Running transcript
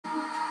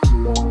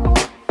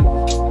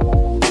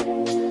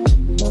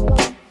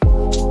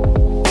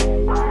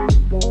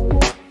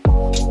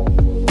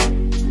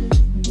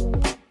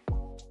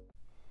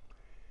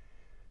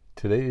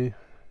Today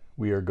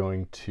we are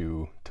going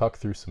to talk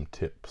through some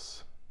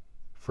tips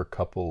for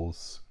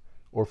couples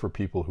or for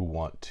people who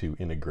want to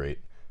integrate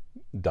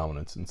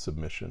dominance and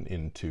submission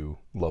into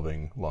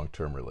loving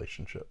long-term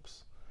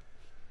relationships.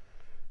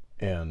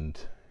 And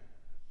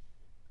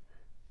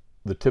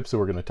the tips that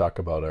we're going to talk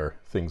about are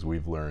things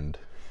we've learned,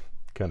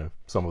 kind of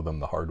some of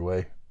them the hard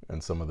way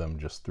and some of them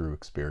just through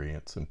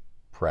experience and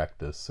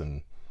practice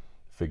and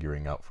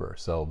figuring out for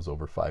ourselves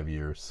over 5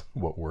 years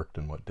what worked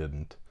and what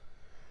didn't.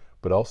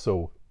 But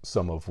also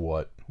some of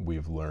what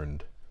we've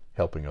learned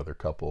helping other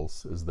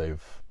couples as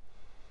they've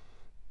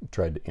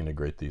tried to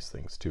integrate these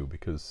things too,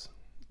 because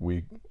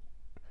we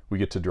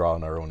get to draw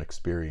on our own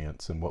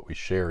experience, and what we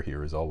share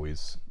here is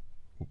always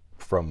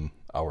from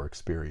our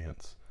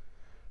experience.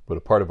 But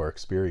a part of our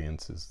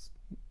experience is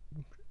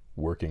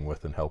working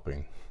with and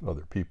helping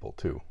other people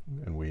too.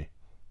 And we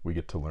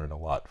get to learn a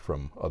lot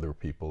from other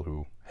people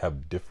who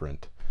have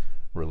different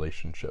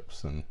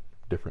relationships and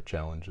different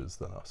challenges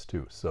than us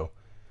too. So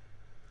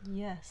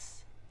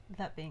yes,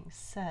 that being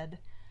said,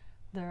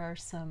 there are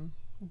some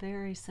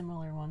very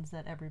similar ones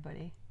that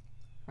everybody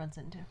runs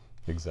into.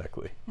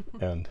 Exactly.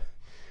 And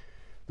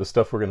the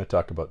stuff we're going to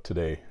talk about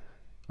today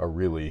are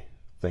really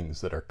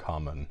things that are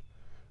common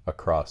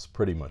across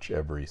pretty much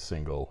every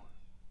single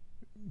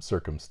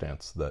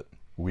circumstance that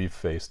we've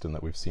faced and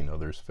that we've seen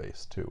others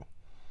face too.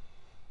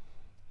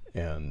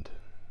 And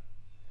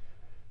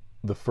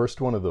the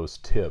first one of those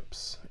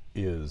tips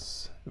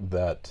is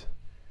that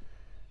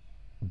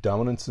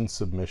dominance and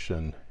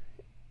submission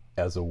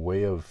as a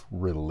way of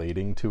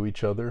relating to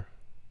each other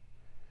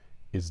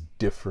is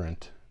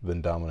different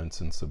than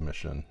dominance and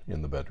submission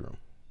in the bedroom.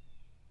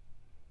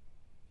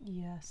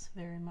 Yes,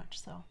 very much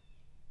so.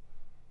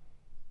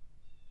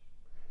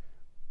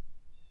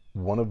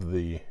 One of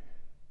the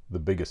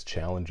biggest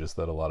challenges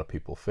that a lot of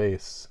people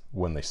face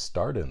when they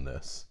start in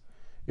this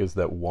is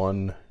that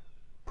one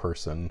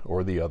person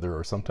or the other,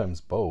 or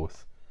sometimes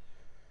both,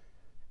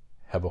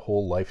 have a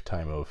whole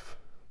lifetime of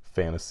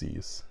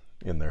fantasies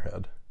in their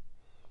head.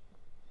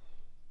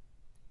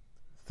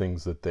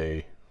 Things that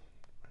they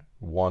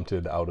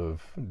wanted out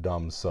of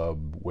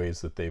dom-sub,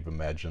 ways that they've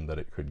imagined that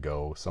it could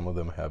go. Some of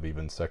them have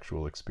even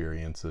sexual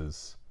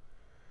experiences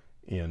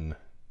in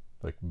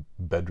like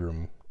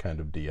bedroom kind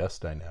of DS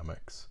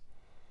dynamics.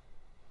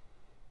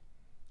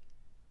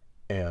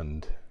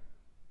 And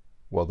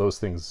while those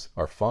things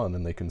are fun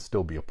and they can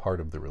still be a part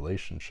of the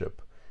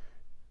relationship,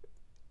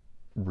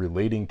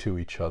 relating to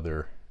each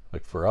other,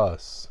 like for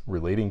us,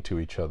 relating to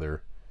each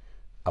other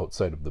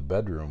outside of the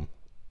bedroom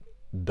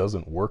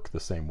doesn't work the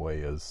same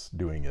way as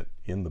doing it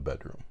in the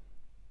bedroom.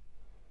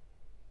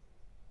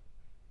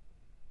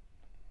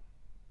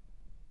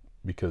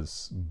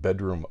 Because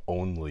bedroom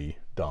only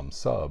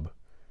dom-sub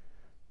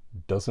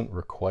doesn't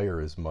require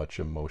as much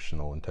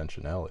emotional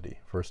intentionality,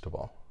 first of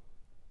all.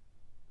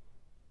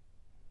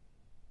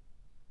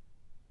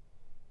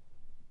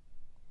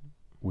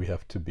 We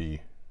have to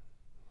be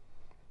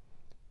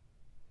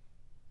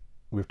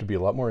a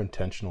lot more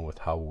intentional with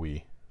how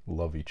we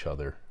love each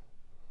other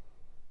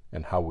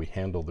and how we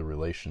handle the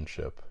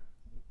relationship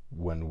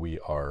when we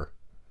are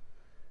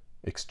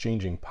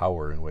exchanging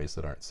power in ways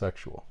that aren't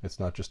sexual. It's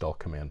not just all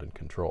command and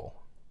control.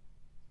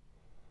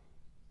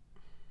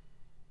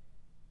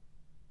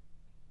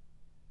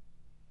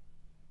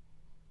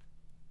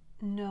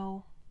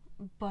 No,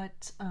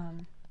 but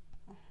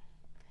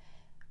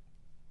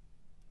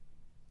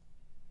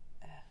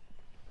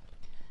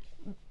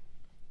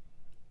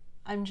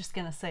I'm just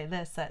going to say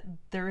this, that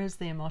there is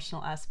the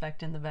emotional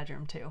aspect in the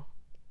bedroom too.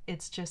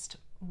 It's just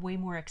way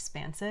more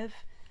expansive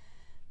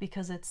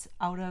because it's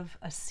out of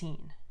a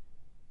scene.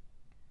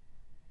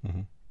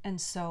 Mm-hmm.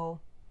 And so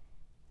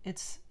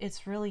it's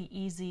really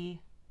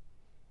easy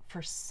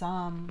for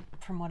some,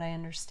 from what I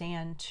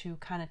understand, to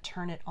kind of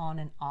turn it on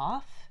and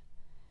off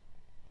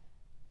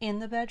in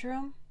the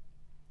bedroom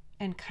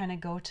and kind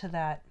of go to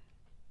that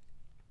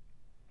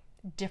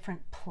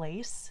different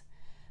place.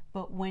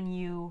 But when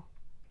you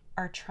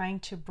are trying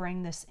to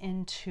bring this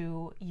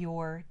into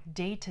your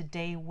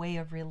day-to-day way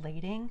of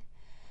relating,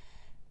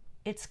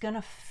 it's going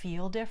to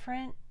feel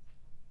different,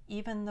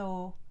 even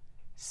though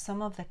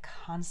some of the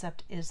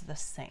concept is the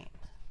same.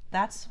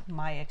 That's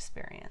my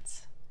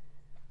experience.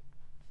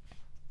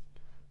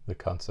 The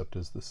concept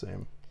is the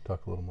same.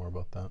 Talk a little more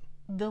about that.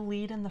 The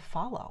lead and the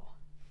follow.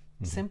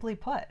 Mm-hmm. Simply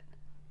put.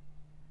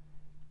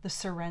 The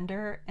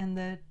surrender and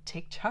the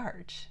take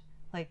charge.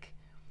 Like,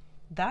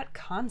 that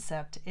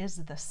concept is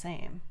the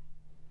same.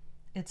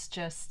 It's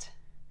just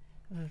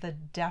the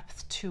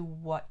depth to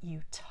what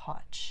you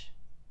touch.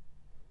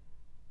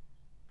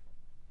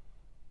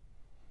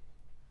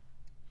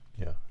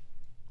 Yeah.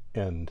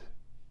 And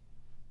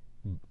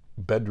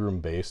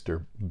bedroom-based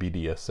or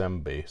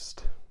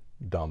BDSM-based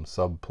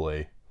dom-sub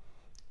play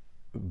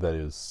that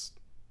is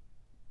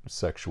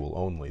sexual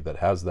only, that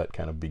has that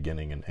kind of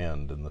beginning and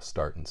end and the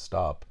start and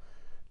stop,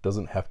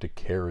 doesn't have to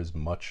care as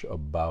much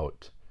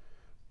about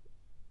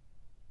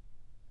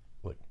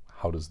like,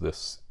 how does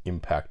this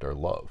impact our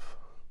love?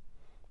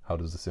 How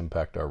does this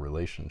impact our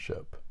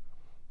relationship?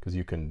 because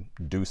you can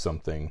do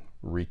something,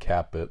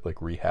 recap it,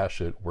 like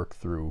rehash it, work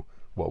through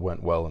what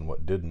went well and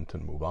what didn't,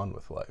 and move on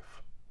with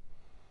life.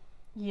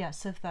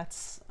 Yes, if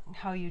that's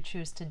how you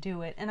choose to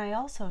do it. And I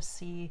also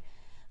see,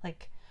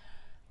 like,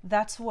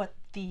 that's what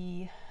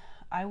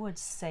I would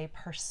say,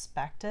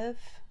 perspective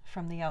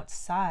from the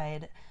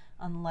outside,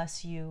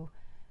 unless you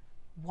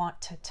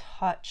want to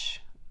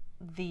touch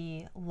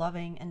the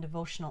loving and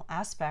devotional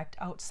aspect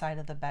outside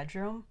of the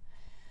bedroom.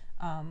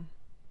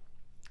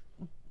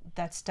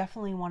 That's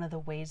definitely one of the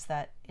ways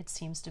that it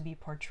seems to be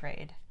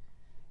portrayed.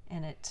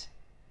 And it,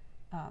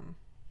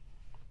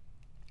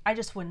 I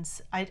just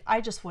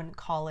wouldn't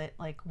call it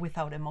like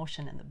without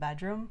emotion in the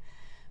bedroom,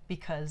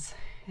 because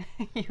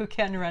you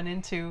can run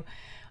into,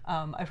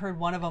 I've heard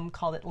one of them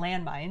called it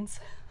landmines.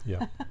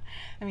 Yeah.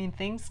 I mean,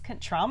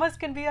 traumas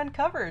can be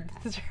uncovered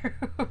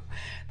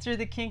through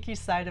the kinky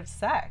side of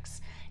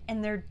sex.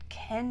 And there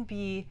can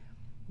be,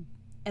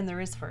 and there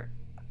is for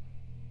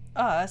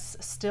us,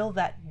 still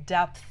that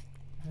depth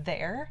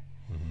there.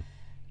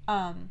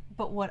 Mm-hmm.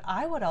 But what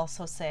I would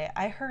also say,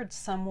 I heard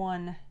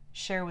someone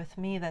share with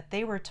me that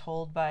they were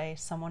told by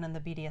someone in the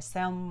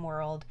BDSM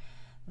world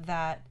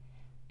that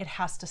it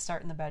has to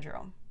start in the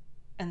bedroom.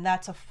 And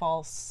that's a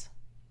false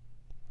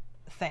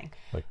thing.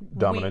 Like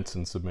dominance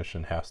and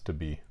submission has to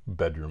be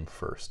bedroom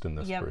first in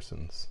this Yep.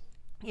 person's.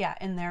 Yeah,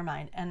 in their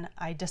mind. And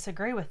I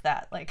disagree with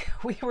that. Like,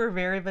 we were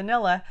very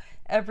vanilla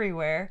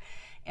everywhere.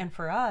 And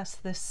for us,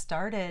 this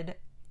started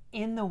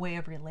in the way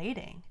of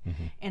relating.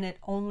 Mm-hmm. And it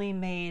only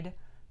made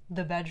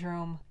the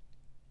bedroom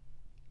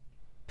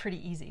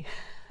pretty easy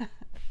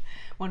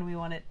when we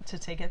wanted to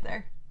take it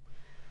there.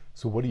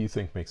 So what do you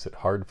think makes it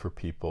hard for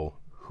people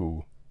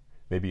who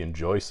maybe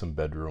enjoy some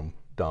bedroom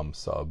dom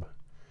sub,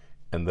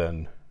 and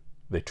then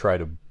they try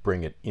to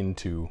bring it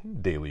into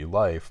daily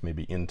life,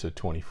 maybe into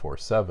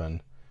 24/7,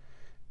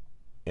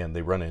 and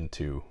they run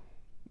into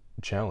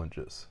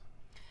challenges?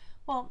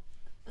 Well,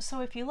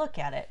 so if you look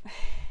at it,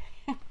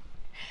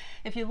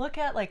 if you look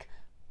at like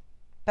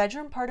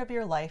bedroom part of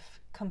your life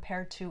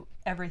compared to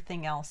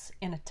everything else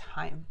in a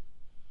time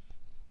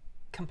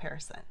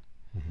comparison,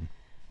 mm-hmm.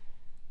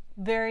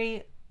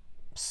 very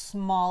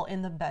small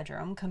in the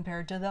bedroom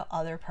compared to the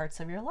other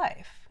parts of your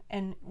life.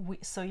 And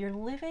so you're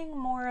living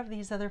more of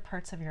these other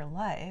parts of your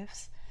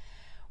lives,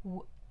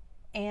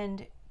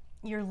 and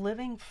you're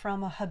living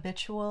from a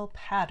habitual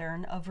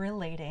pattern of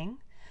relating,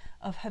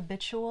 of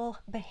habitual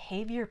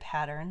behavior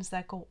patterns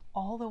that go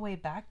all the way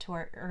back to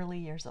our early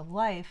years of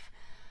life,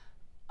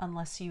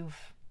 unless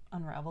you've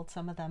unraveled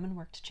some of them and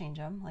worked to change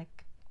them,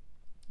 like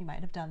you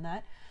might have done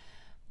that.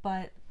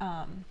 But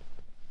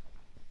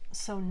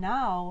so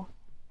now,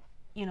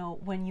 you know,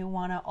 when you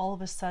want to all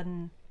of a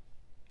sudden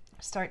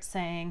start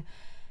saying,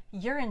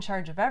 you're in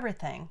charge of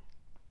everything,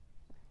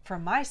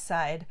 from my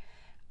side,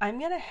 I'm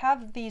going to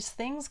have these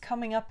things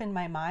coming up in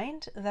my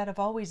mind that have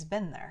always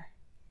been there,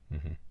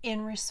 mm-hmm.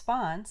 in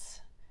response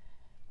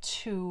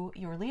to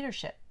your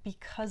leadership,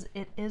 because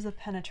it is a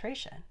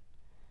penetration.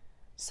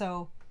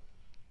 So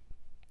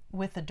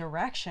with the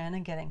direction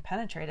and getting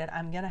penetrated,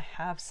 I'm going to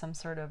have some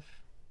sort of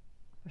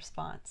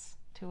response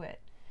to it.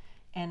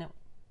 And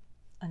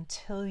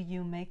until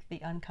you make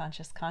the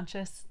unconscious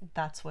conscious,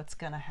 that's what's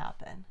going to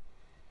happen.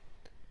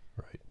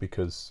 Right,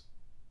 because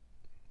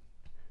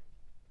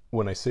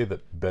when I say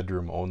that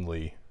bedroom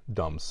only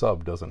dom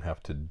sub doesn't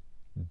have to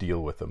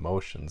deal with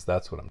emotions,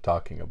 that's what I'm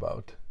talking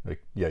about.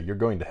 Like, yeah, you're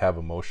going to have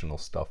emotional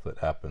stuff that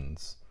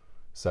happens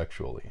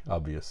sexually,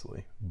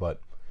 obviously, but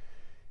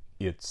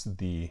it's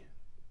the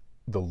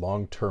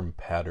long-term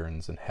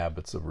patterns and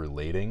habits of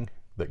relating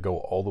that go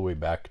all the way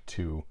back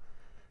to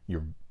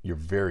your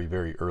very,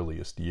 very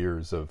earliest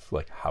years of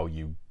like how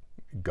you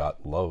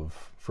got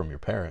love from your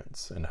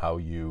parents, and how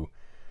you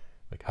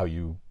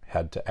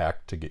had to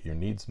act to get your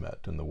needs met,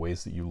 and the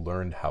ways that you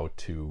learned how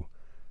to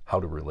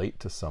relate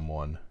to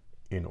someone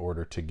in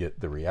order to get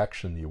the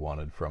reaction you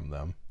wanted from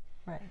them.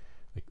 Right.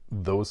 Like,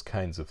 those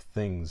kinds of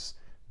things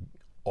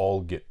all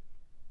get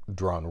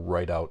drawn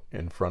right out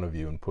in front of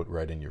you and put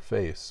right in your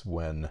face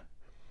when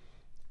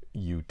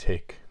you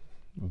take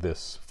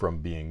this from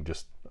being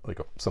just like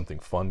something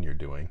fun you're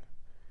doing,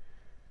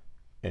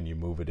 and you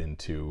move it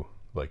into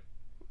like,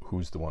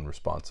 who's the one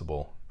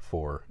responsible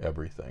for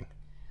everything.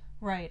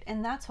 Right.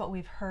 And that's what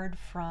we've heard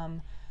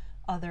from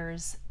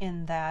others,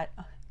 in that,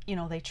 you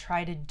know, they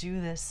try to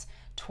do this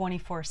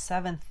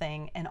 24/7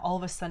 thing, and all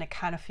of a sudden it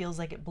kind of feels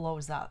like it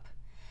blows up.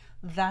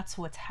 That's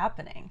what's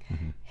happening,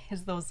 mm-hmm.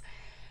 is those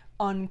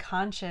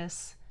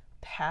unconscious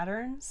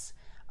patterns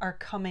are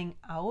coming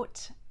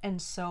out.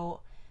 And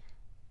so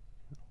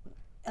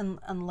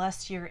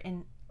unless you're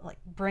in like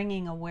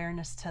bringing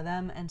awareness to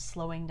them and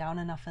slowing down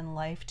enough in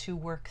life to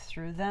work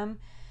through them,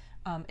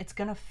 it's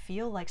going to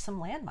feel like some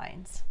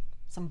landmines.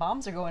 Some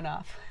bombs are going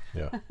off.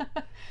 Yeah.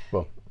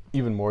 Well,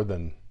 even more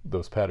than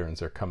those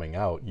patterns are coming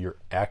out, you're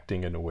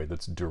acting in a way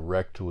that's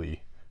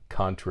directly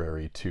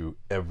contrary to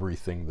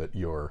everything that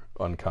your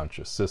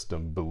unconscious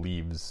system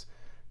believes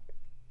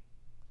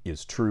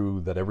is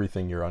true, that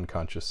everything your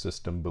unconscious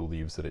system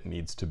believes that it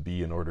needs to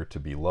be in order to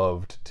be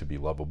loved, to be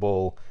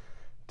lovable,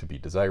 to be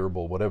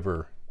desirable,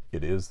 whatever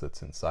it is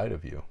that's inside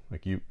of you.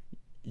 Like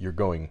you're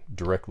going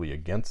directly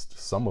against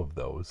some of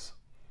those.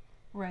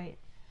 Right.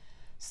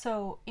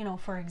 So,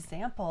 for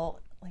example,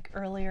 like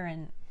earlier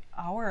in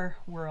our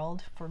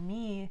world, for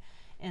me,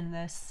 in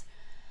this,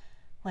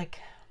 like,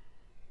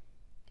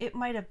 it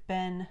might have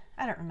been,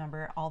 I don't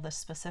remember all the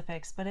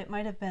specifics, but it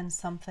might have been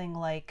something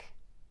like,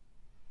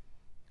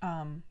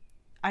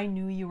 I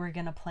knew you were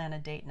going to plan a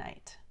date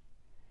night.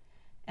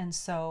 And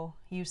so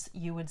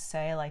you would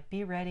say, like,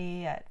 be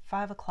ready at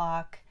 5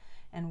 o'clock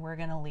and we're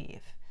going to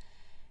leave.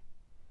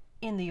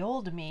 In the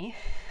old me,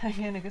 I'm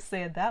going to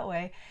say it that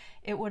way,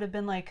 it would have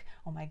been like,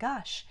 oh my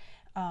gosh,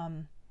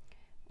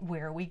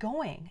 where are we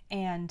going?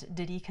 And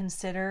did he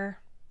consider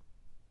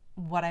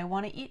what I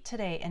want to eat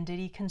today? And did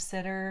he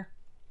consider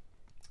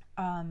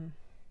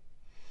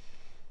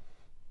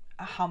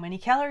how many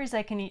calories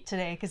I can eat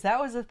today? Because that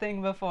was a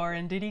thing before.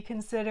 And did he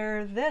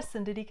consider this?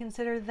 And did he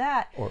consider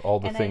that? Or all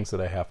the things that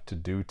I have to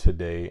do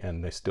today,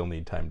 and I still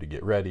need time to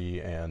get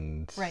ready.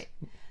 And right.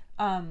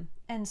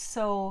 And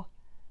so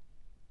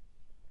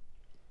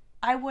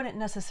I wouldn't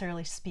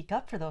necessarily speak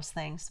up for those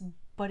things,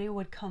 but it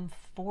would come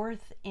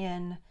forth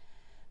in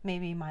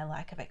maybe my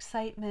lack of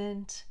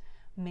excitement,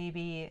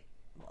 maybe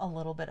a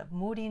little bit of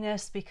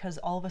moodiness, because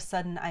all of a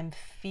sudden I'm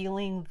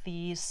feeling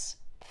these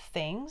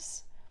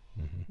things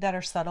that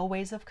are subtle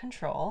ways of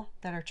control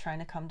that are trying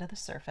to come to the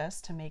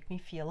surface to make me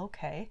feel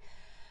okay,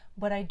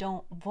 but I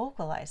don't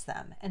vocalize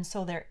them. And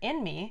so they're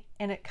in me,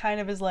 and it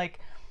kind of is like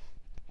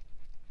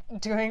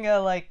doing a,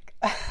 like,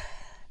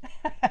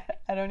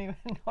 I don't even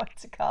know what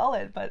to call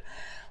it, but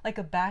like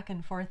a back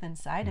and forth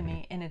inside of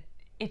me, and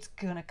it's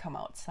gonna come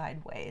out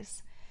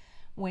sideways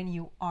when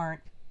you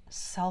aren't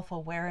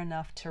self-aware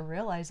enough to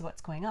realize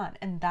what's going on.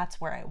 And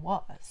that's where I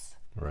was.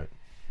 Right.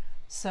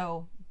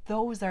 So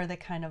those are the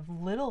kind of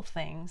little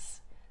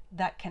things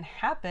that can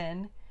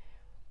happen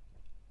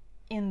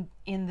in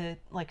the,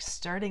 like,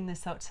 starting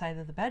this outside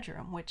of the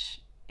bedroom,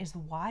 which is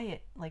why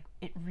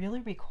it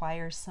really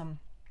requires some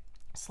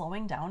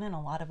slowing down and a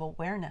lot of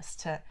awareness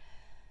to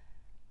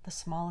the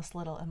smallest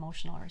little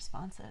emotional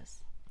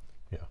responses.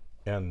 Yeah.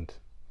 And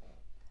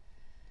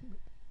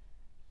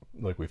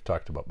like we've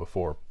talked about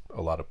before,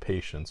 a lot of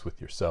patience with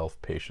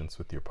yourself, patience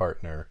with your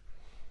partner.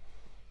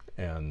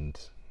 And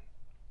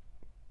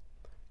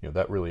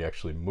that really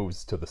actually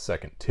moves to the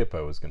second tip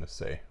I was going to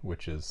say,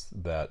 which is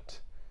that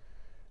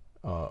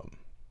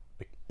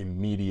like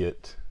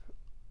immediate,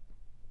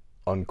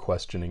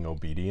 unquestioning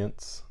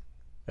obedience,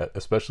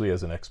 especially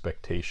as an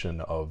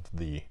expectation of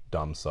the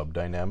dom-sub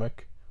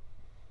dynamic,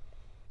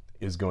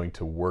 is going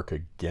to work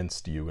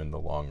against you in the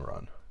long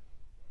run.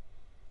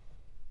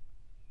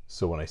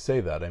 So when I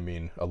say that, I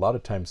mean a lot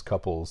of times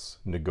couples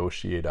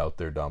negotiate out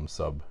their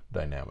dom-sub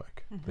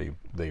dynamic.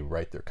 They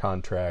write their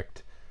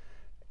contract,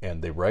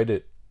 and they write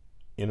it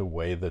in a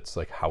way that's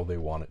like how they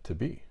want it to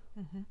be.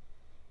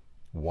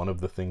 One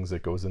of the things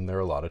that goes in there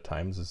a lot of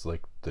times is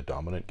like the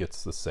dominant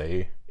gets the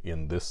say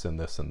in this and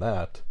this and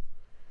that,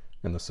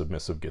 and the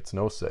submissive gets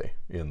no say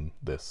in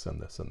this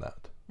and this and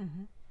that.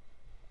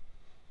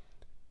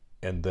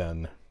 And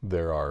then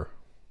there are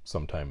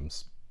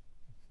sometimes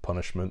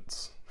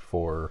punishments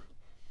for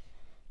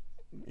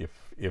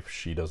if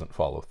she doesn't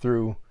follow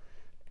through,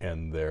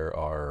 and there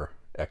are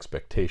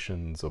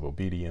expectations of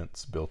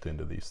obedience built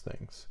into these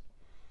things.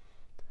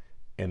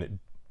 And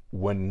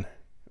when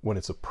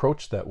it's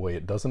approached that way,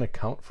 it doesn't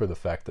account for the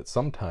fact that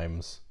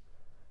sometimes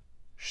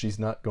she's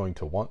not going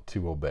to want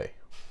to obey.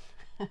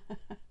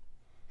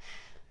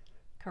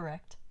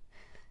 Correct.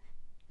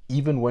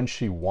 Even when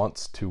she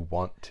wants to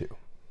want to.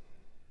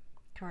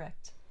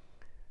 Correct.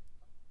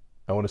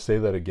 I want to say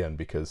that again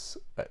because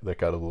that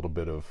got a little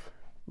bit of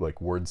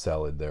like word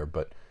salad there,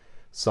 but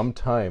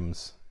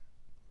sometimes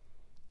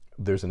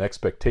there's an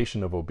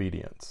expectation of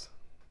obedience,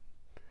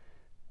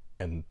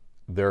 and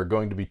there are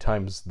going to be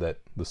times that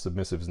the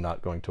submissive is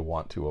not going to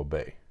want to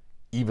obey,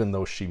 even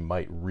though she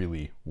might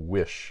really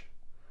wish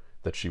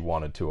that she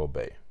wanted to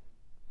obey,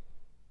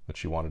 that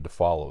she wanted to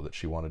follow, that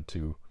she wanted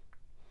to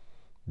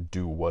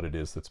do what it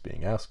is that's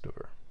being asked of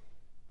her.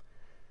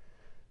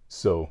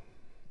 So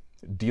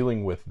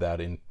dealing with that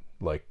in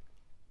like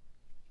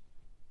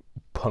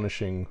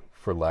punishing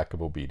for lack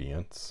of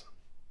obedience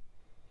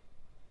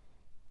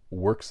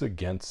works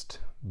against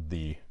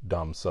the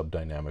dom-sub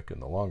dynamic in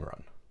the long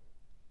run.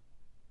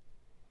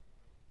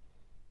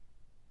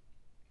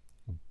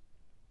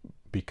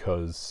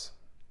 Because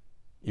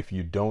if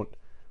you don't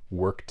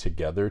work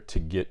together to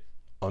get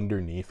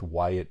underneath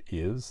why it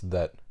is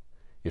that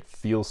it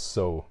feels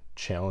so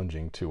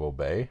challenging to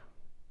obey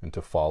and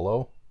to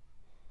follow,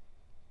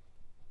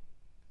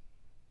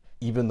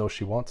 even though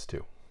she wants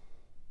to,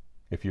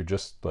 if you're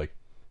just like,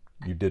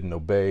 you didn't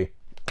obey,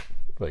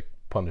 like,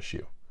 punish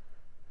you,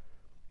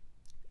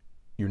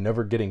 you're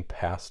never getting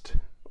past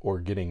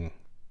or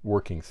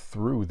working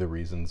through the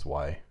reasons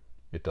why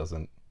it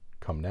doesn't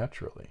come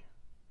naturally.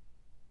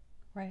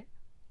 Right.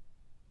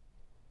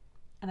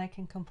 And I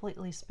can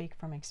completely speak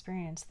from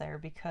experience there,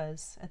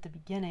 because at the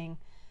beginning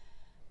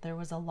there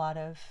was a lot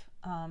of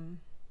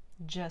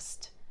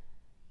just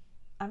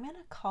I'm going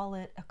to call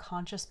it a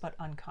conscious but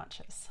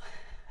unconscious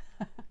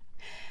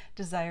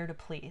desire to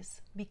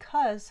please,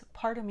 because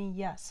part of me,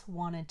 yes,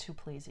 wanted to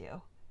please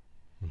you.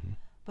 Mm-hmm.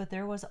 But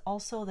there was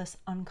also this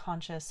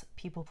unconscious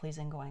people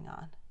pleasing going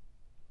on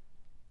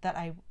that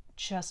I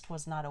just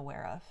was not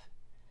aware of.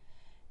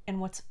 And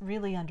what's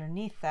really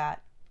underneath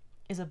that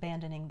is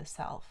abandoning the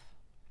self.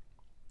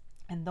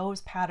 And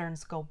those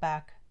patterns go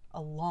back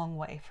a long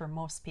way for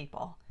most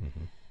people,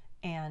 Mm-hmm.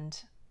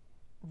 and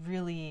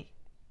really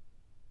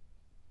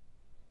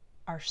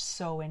are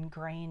so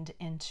ingrained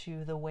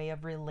into the way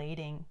of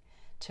relating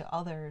to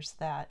others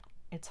that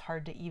it's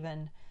hard to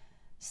even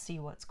see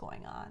what's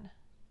going on.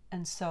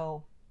 And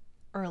so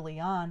early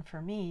on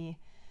for me,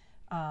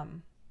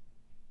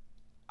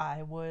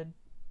 I would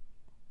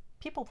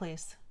people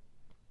please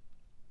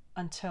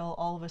until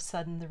all of a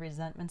sudden the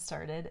resentment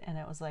started, and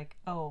it was like,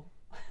 oh,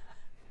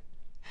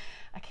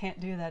 I can't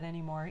do that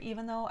anymore.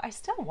 Even though I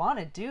still want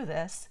to do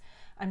this,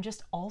 I'm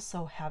just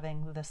also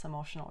having this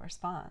emotional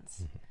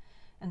response. Mm-hmm.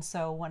 And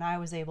so when I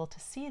was able to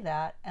see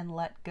that and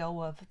let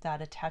go of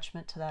that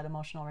attachment to that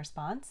emotional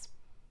response,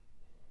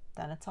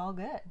 then it's all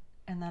good.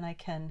 And then I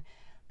can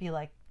be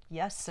like,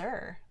 yes,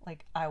 sir,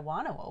 like I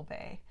want to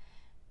obey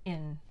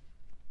in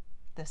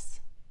this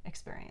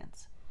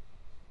experience.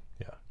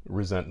 Yeah,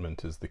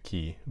 resentment is the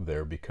key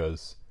there,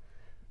 because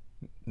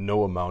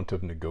no amount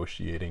of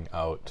negotiating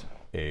out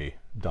a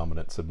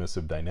dominant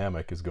submissive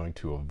dynamic is going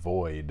to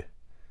avoid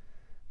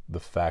the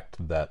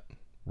fact that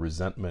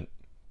resentment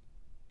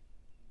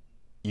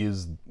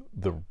is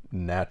the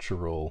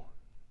natural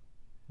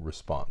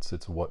response.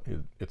 It's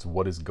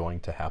what is going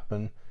to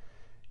happen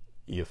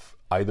if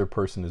either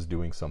person is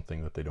doing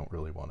something that they don't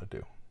really want to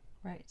do.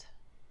 Right.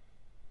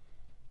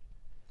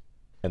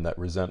 And that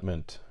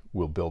resentment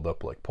will build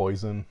up like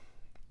poison,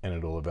 and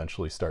it'll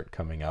eventually start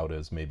coming out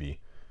as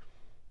maybe,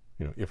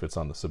 if it's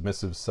on the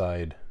submissive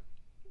side,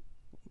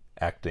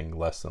 acting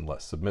less and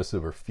less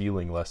submissive, or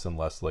feeling less and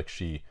less like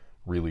she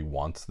really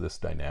wants this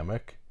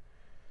dynamic.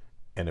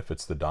 And if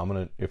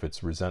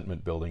it's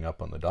resentment building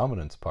up on the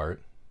dominance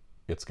part,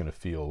 it's going to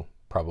feel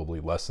probably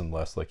less and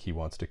less like he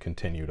wants to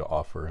continue to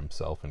offer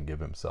himself and give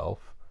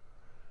himself,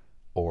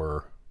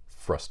 or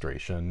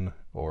frustration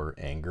or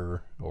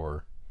anger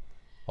or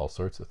all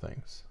sorts of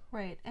things.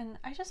 Right. And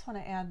I just want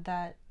to add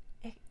that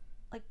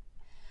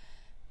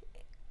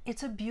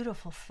it's a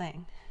beautiful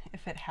thing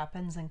if it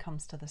happens and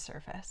comes to the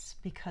surface,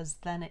 because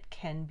then it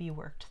can be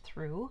worked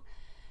through.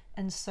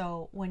 And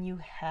so when you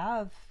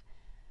have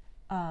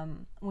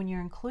when you're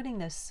including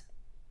this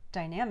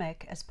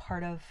dynamic as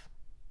part of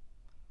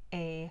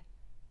a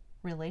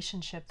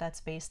relationship that's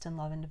based in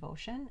love and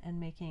devotion and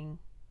making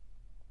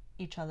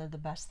each other the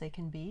best they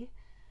can be,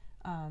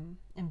 and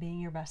being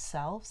your best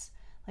selves,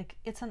 like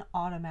it's an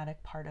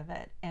automatic part of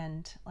it.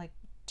 And like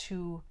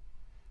to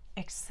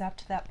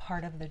accept that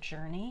part of the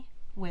journey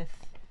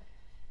with,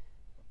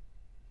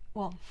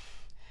 well,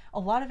 a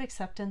lot of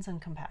acceptance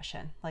and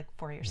compassion, like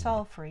for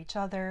yourself, for each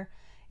other.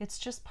 It's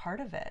just part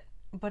of it.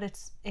 But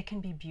it can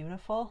be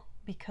beautiful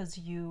because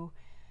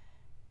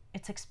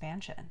it's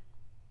expansion.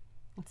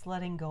 It's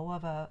letting go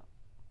of a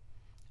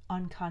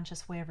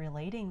unconscious way of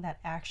relating that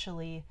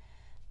actually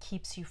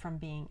keeps you from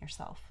being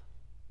yourself.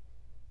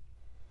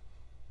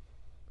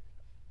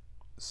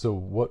 So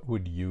what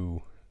would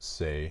you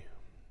say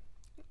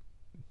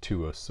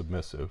to a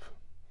submissive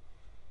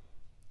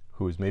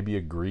who has maybe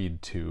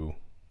agreed to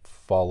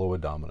follow a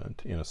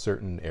dominant in a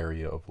certain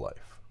area of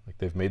life? Like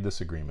they've made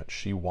this agreement.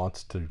 She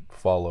wants to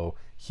follow,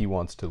 he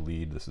wants to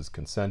lead, this is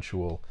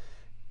consensual.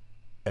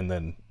 And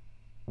then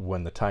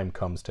when the time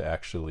comes to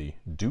actually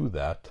do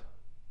that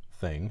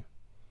thing,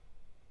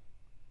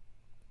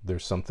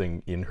 there's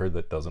something in her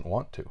that doesn't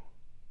want to.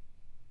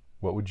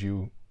 What would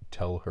you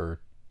tell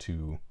her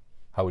to,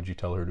 how would you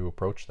tell her to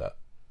approach that?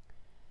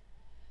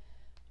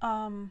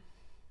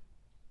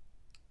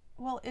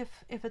 Well,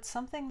 if it's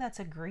something that's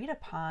agreed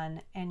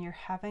upon and you're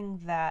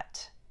having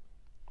that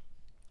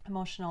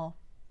emotional,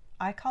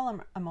 I call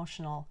them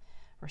emotional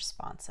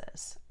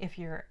responses. If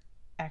you're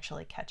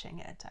actually catching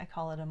it, I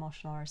call it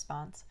emotional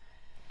response.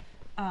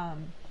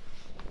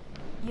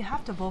 You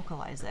have to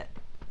vocalize it.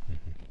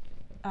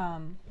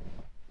 And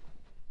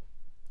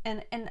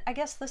I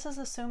guess this is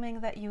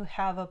assuming that you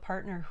have a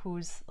partner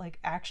who's like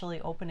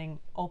actually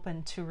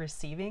open to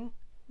receiving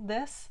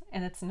this,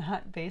 and it's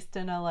not based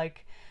in a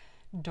like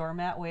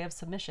doormat way of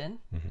submission.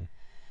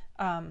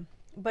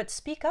 But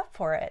speak up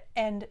for it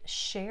and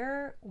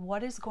share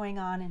what is going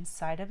on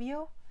inside of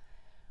you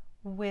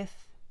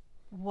with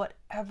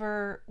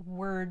whatever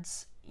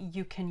words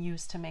you can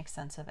use to make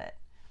sense of it.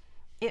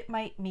 It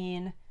might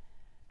mean,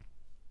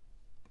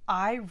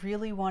 I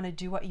really want to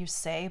do what you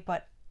say,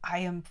 but I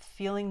am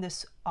feeling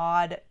this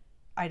odd,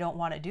 I don't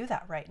want to do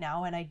that right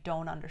now, and I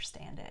don't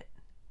understand it.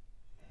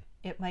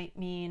 It might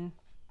mean,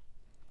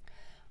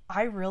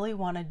 I really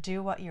want to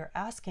do what you're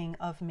asking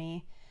of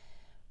me,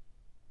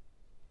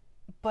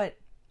 but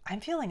I'm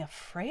feeling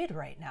afraid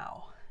right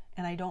now,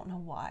 and I don't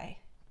know why,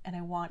 and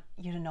I want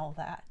you to know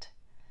that.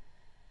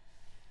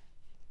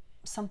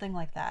 Something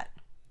like that.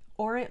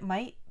 Or it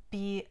might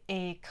be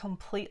a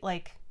complete,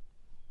 like,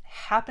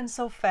 happen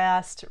so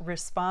fast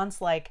response,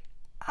 like,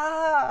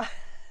 ah,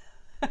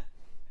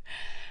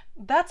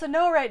 that's a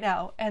no right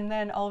now. And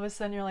then all of a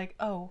sudden you're like,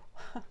 oh,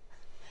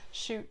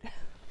 shoot.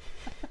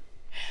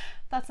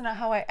 That's not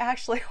how I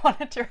actually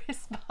wanted to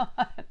respond,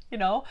 you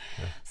know?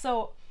 Yeah.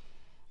 So,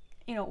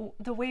 you know,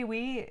 the way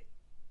we,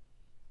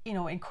 you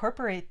know,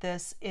 incorporate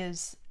this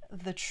is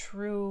the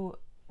true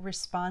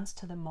response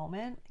to the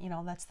moment. You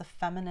know, that's the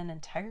feminine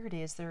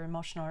integrity, is their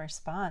emotional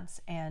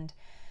response. And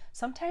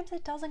sometimes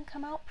it doesn't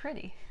come out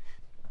pretty.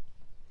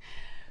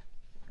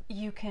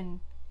 You can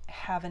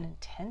have an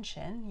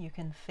intention, you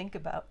can think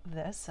about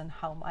this and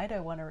how might I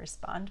want to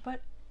respond,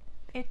 but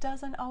it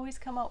doesn't always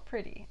come out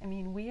pretty. I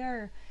mean, we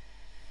are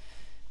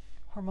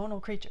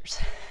hormonal creatures.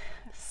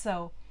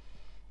 So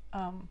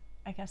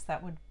I guess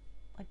that would,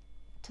 like,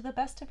 to the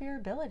best of your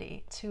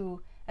ability,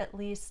 to at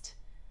least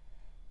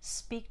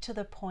speak to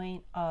the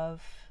point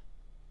of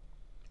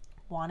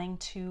wanting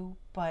to,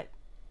 but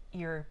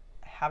you're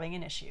having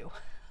an issue,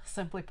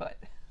 simply put.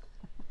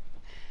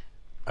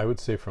 I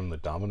would say from the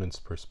dominance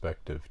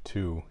perspective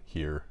too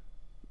here,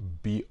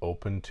 be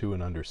open to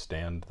and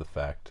understand the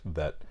fact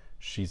that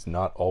she's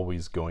not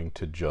always going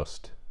to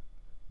just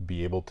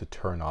be able to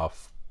turn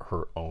off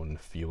her own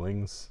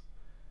feelings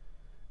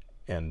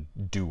and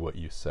do what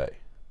you say.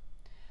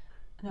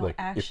 No, like,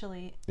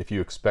 actually, if you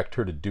expect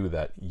her to do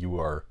that,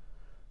 you're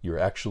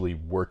actually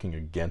working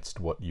against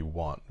what you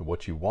want.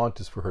 What you want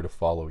is for her to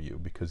follow you,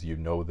 because you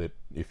know that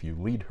if you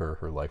lead her,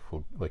 her life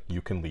will, like,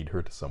 you can lead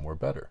her to somewhere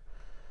better.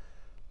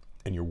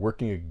 And you're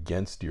working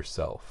against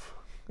yourself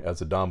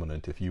as a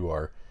dominant if you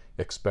are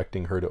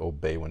expecting her to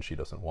obey when she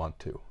doesn't want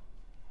to.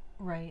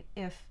 right.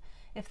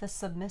 If the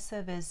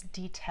submissive is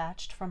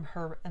detached from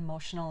her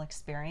emotional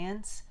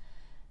experience,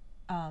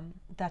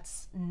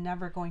 that's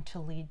never going to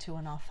lead to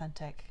an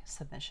authentic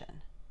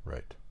submission.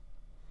 Right.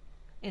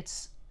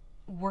 It's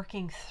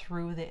working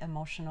through the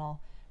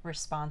emotional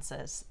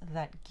responses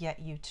that get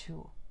you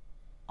to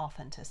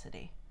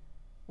authenticity,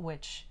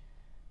 which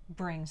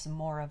brings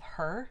more of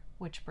her,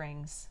 which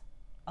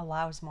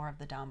allows more of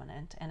the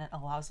dominant, and it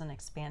allows an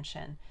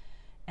expansion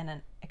and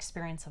an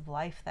experience of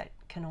life that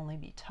can only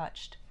be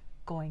touched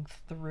going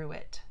through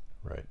it.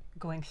 Right.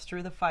 Going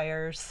through the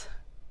fires,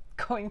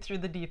 going through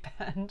the deep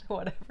end,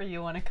 whatever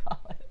you want to call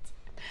it.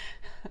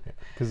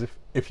 Because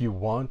if you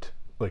want,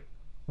 like,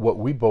 what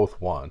we both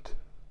want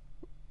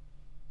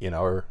in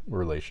our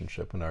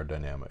relationship and our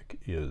dynamic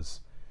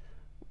is,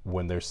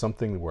 when there's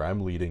something where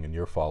I'm leading and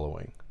you're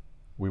following,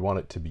 we want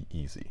it to be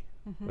easy.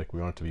 Mm-hmm. Like, we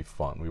want it to be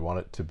fun. We want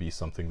it to be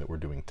something that we're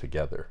doing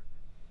together.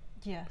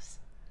 Yes.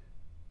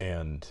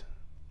 And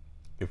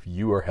if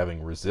you are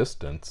having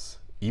resistance,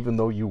 even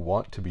though you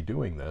want to be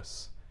doing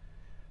this,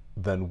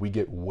 then we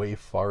get way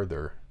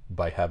farther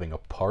by having a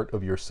part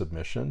of your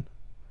submission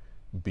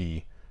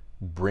be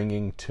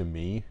bringing to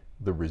me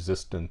the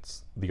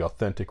resistance, the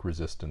authentic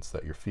resistance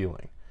that you're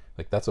feeling.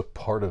 Like, that's a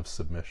part of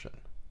submission.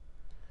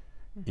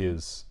 Mm-hmm.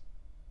 Is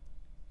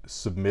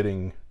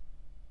submitting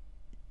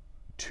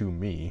to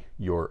me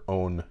your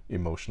own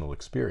emotional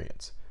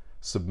experience.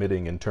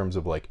 Submitting in terms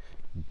of, like,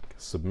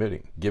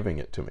 giving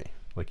it to me.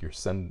 Like, you're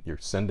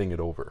sending it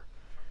over.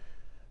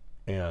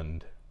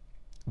 And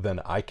then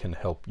I can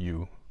help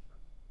you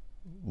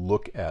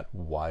look at,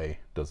 why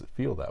does it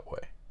feel that way?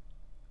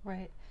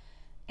 Right.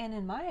 And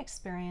in my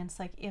experience,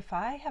 like, if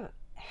I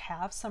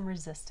have some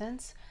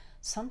resistance,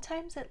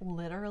 sometimes it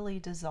literally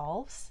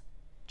dissolves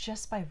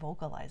just by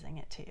vocalizing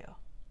it to you.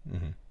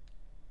 Mm-hmm.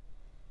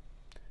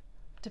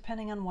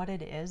 Depending on what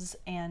it is,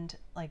 and,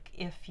 like,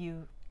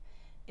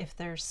 if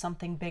there's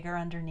something bigger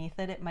underneath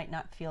it, it might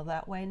not feel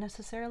that way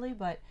necessarily,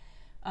 but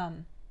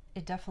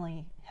it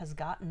definitely has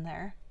gotten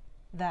there.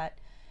 That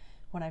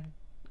when I've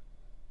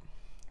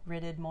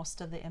ridded most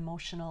of the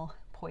emotional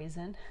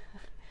poison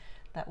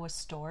that was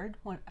stored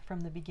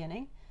from the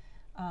beginning,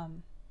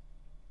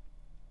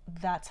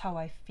 that's how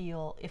I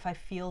feel. If I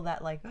feel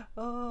that, like,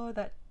 oh,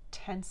 that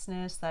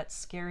tenseness, that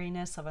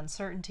scariness of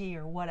uncertainty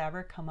or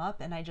whatever come up,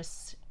 and I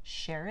just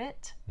share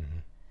it. Mm-hmm.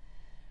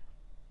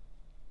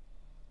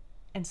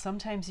 And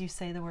sometimes you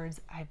say the words,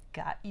 "I've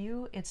got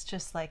you," it's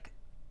just like,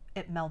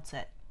 it melts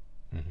it.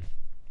 Mm-hmm.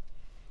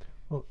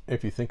 Well,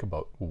 if you think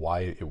about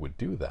why it would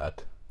do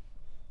that,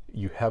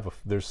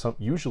 there's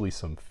usually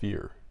some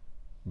fear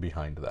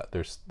behind that.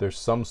 There's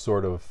some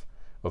sort of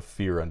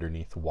fear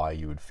underneath why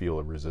you would feel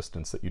a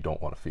resistance that you don't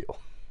want to feel.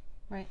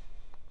 Right.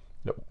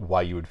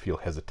 Why you would feel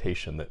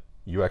hesitation that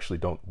you actually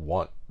don't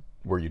want,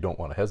 where you don't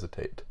want to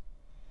hesitate.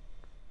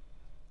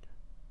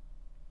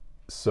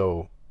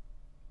 So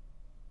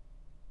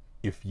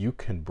if you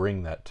can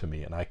bring that to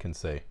me and I can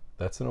say,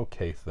 that's an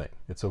okay thing.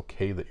 It's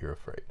okay that you're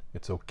afraid.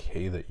 It's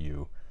okay that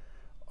you're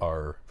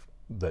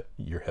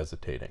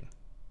hesitating.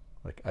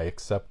 Like, I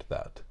accept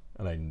that,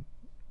 and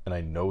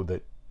I know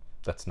that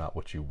that's not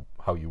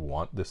how you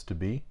want this to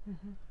be.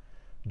 Mm-hmm.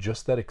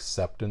 Just that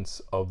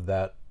acceptance of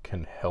that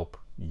can help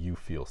you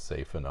feel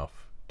safe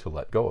enough to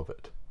let go of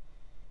it,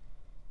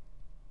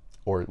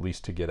 or at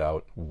least to get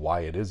out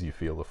why it is you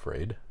feel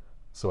afraid.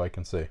 So I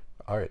can say,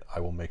 all right, I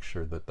will make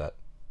sure that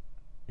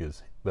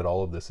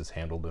all of this is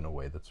handled in a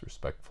way that's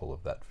respectful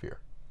of that fear.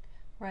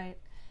 Right.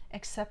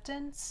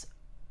 Acceptance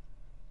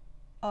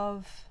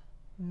of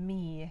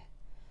me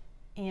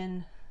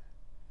in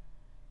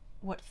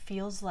what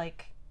feels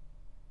like,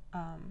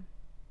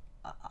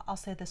 I'll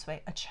say it this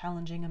way, a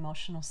challenging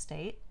emotional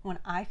state. When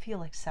I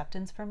feel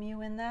acceptance from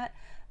you in that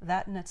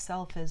in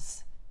itself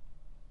is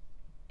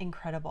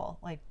incredible.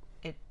 Like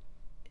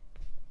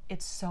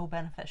it's so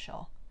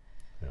beneficial.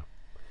 Yeah.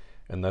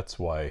 And that's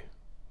why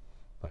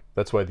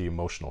the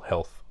emotional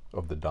health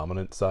of the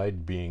dominant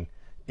side, being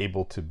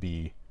able to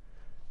be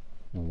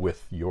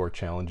with your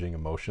challenging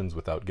emotions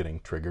without getting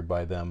triggered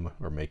by them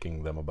or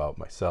making them about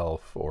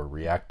myself or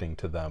reacting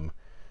to them.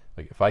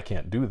 Like, if I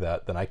can't do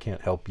that, then I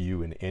can't help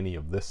you in any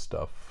of this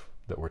stuff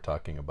that we're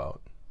talking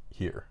about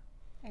here.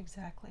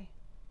 Exactly.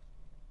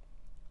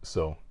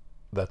 So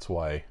that's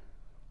why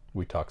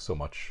we talk so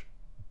much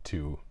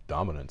to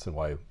dominance, and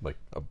why like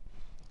a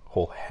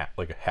whole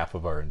half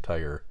of our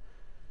entire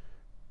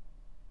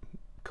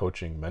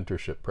coaching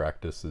mentorship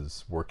practice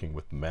is working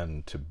with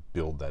men to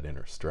build that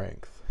inner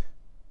strength,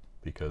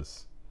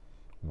 because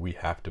we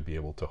have to be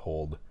able to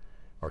hold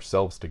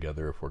ourselves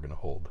together if we're going to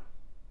hold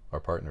our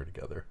partner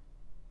together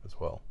as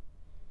well.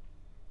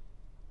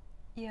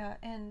 Yeah,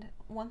 and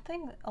one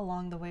thing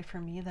along the way for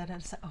me that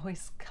has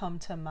always come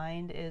to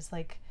mind is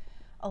like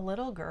a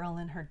little girl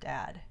and her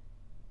dad.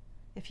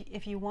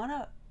 If you want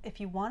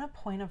a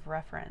point of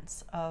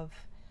reference of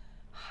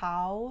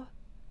how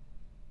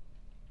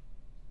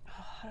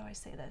do I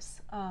say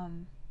this?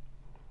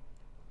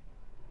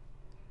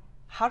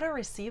 How to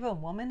receive a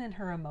woman in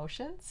her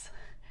emotions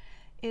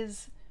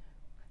is,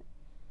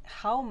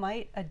 how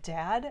might a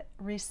dad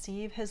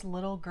receive his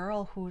little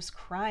girl who's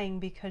crying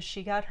because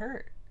she got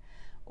hurt,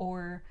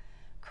 or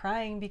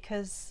crying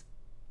because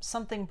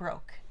something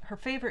broke, her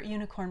favorite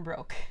unicorn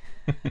broke,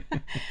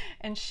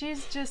 and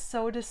she's just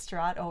so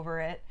distraught over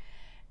it.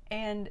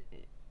 And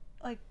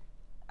like,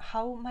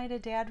 how might a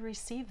dad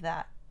receive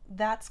that?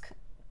 That's,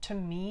 to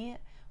me,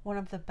 one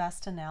of the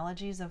best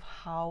analogies of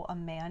how a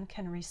man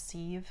can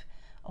receive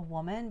a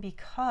woman,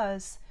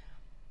 because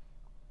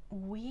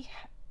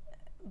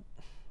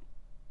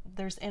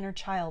there's inner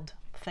child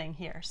thing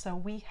here. So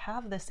we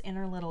have this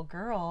inner little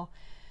girl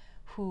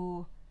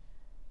who,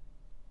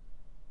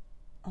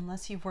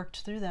 unless you've worked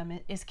through them,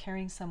 is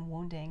carrying some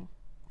wounding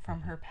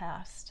from her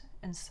past.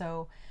 And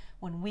so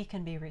when we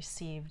can be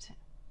received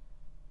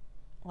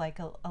like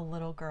a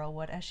little girl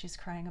would as she's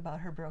crying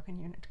about her broken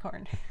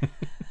unicorn,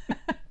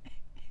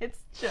 it's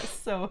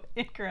just so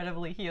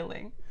incredibly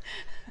healing.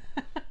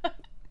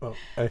 Well,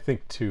 I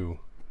think too,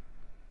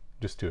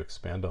 just to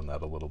expand on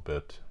that a little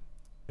bit,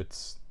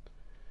 it's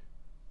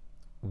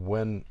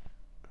when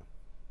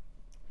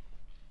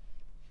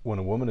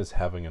a woman is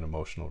having an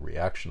emotional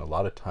reaction, a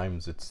lot of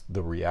times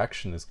the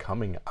reaction is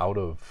coming out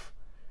of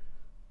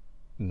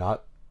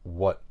not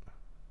what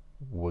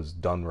was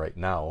done right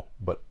now,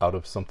 but out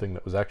of something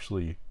that was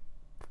actually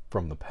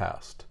from the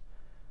past.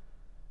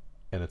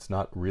 And it's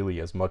not really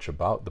as much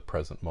about the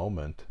present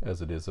moment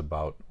as it is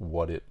about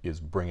what it is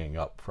bringing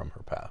up from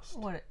her past.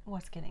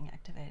 What's getting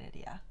activated,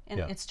 yeah. And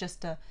yeah.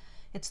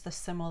 It's the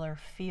similar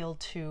feel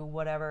to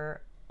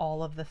whatever,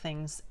 all of the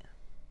things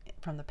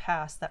from the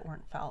past that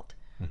weren't felt,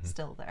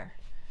 still there.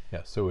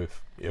 Yeah, so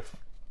if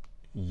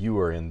you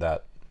are in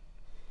that,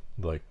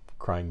 like,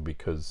 crying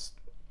because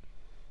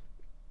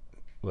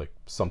like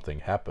something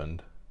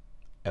happened,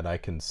 and I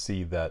can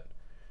see that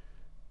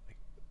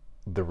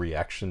the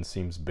reaction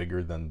seems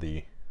bigger than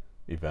the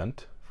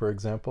event, for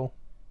example,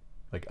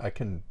 like, I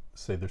can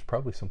say there's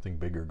probably something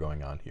bigger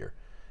going on here,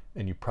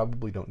 and you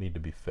probably don't need to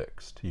be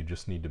fixed. You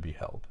just need to be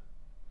held.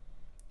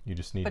 You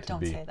just need to be... But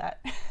don't say that.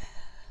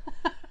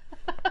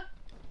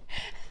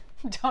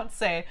 Don't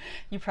say,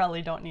 you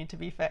probably don't need to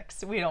be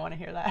fixed. We don't want to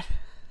hear that.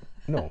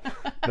 No.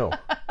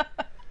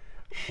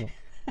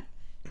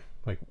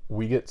 Like,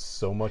 we get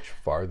so much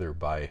farther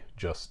by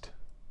just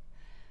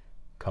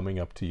coming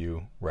up to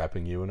you,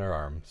 wrapping you in our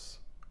arms,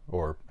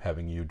 or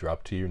having you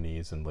drop to your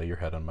knees and lay your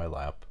head on my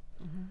lap,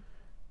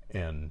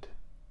 and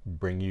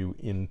bring you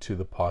into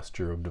the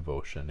posture of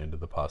devotion, into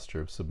the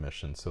posture of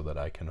submission, so that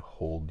I can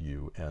hold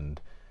you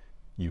and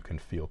you can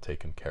feel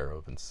taken care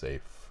of and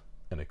safe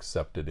and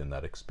accepted in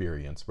that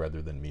experience,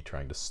 rather than me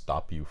trying to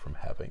stop you from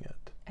having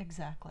it.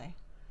 Exactly.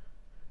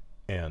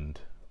 And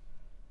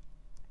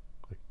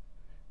like,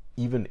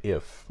 even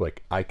if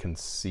like I can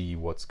see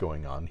what's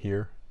going on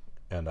here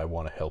and I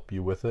want to help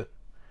you with it,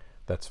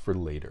 that's for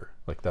later.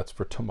 Like, that's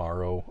for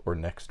tomorrow or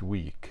next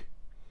week.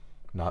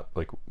 Not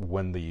like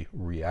when the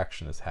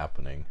reaction is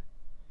happening.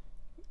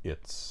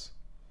 It's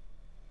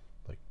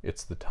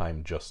the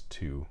time just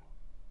to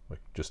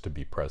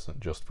be present,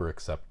 just for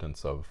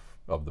acceptance of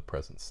the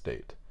present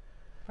state.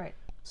 Right.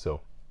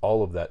 So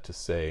all of that to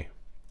say,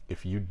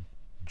 if you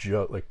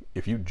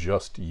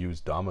just use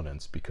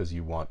dominance because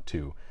you want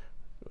to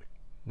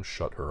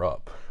shut her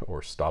up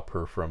or stop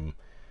her from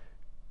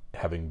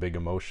having big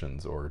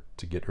emotions, or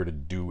to get her to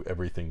do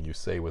everything you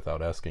say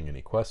without asking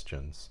any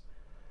questions,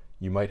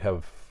 you might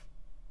have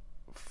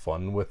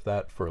fun with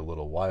that for a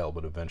little while,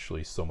 but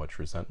eventually so much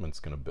resentment's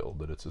going to build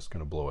that it's just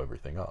going to blow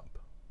everything up.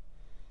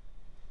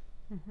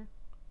 Mm-hmm.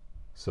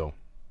 So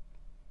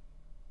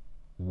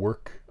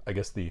work, I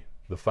guess the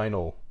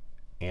final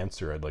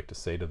answer I'd like to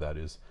say to that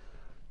is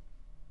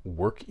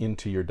work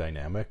into your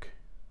dynamic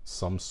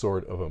some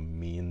sort of a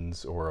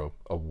means or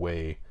a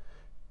way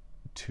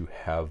to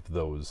have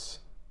those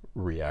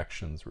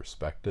reactions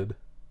respected.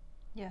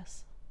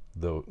 Yes.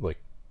 Though, like,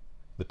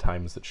 the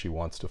times that she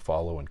wants to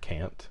follow and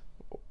can't,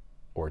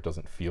 or it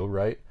doesn't feel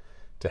right,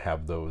 to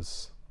have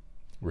those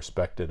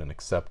respected and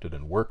accepted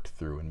and worked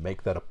through and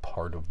make that a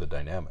part of the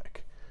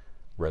dynamic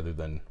rather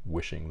than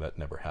wishing that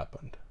never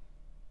happened.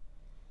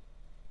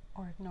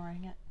 Or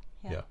ignoring it.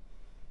 Yeah.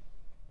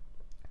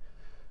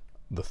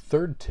 The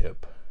third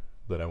tip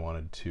that I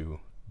wanted to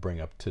bring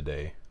up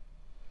today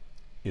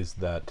is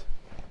that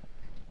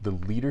the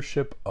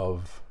leadership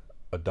of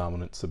a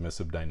dominant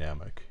submissive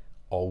dynamic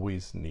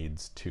always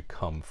needs to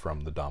come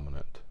from the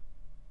dominant,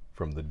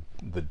 from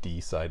the D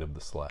side of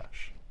the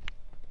slash.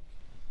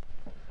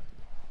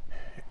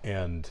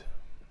 And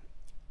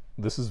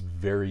this is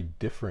very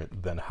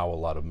different than how a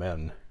lot of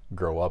men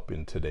grow up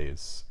in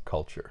today's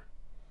culture.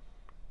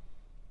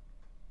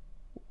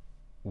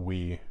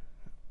 We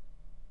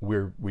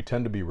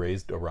tend to be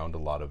raised around a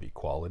lot of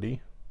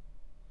equality,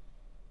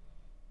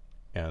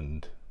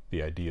 and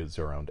the ideas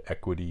around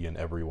equity, and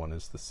everyone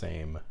is the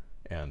same,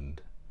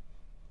 and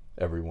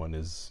everyone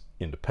is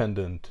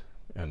independent,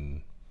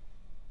 and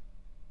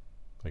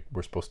like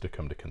we're supposed to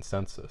come to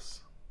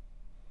consensus.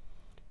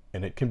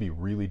 And it can be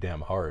really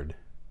damn hard.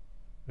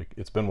 Like,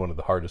 it's been one of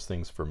the hardest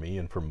things for me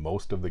and for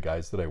most of the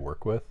guys that I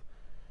work with.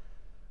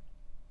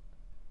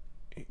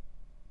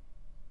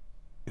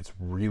 It's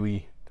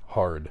really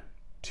hard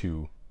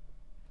to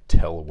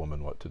tell a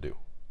woman what to do,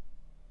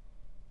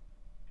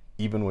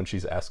 even when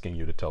she's asking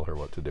you to tell her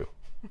what to do.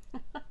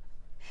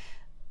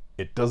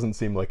 It doesn't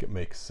seem like it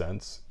makes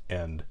sense,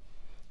 and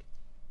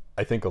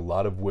I think a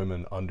lot of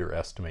women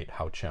underestimate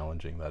how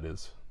challenging that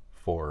is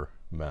for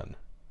men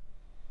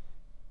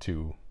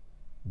to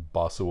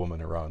boss a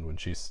woman around when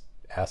she's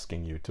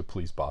asking you to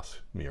please boss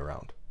me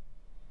around.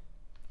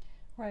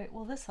 Right.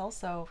 Well, this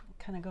also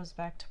kind of goes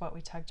back to what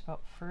we talked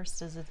about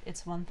first, is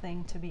it's one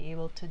thing to be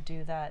able to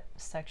do that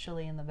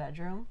sexually in the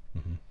bedroom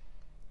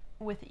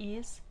with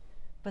ease,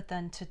 but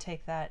then to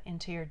take that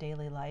into your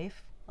daily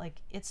life,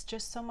 like, it's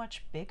just so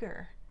much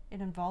bigger.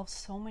 It involves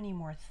so many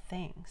more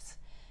things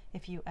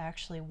if you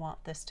actually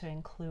want this to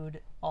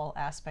include all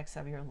aspects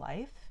of your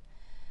life.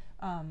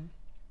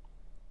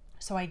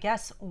 So I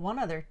guess one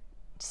other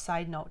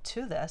side note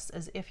to this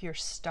is, if you're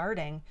start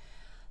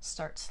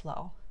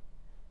slow,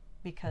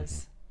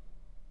 because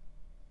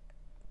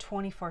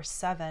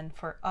 24/7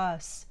 for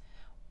us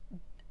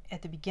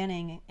at the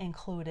beginning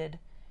included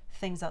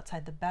things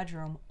outside the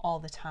bedroom all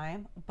the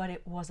time, but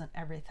it wasn't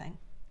everything.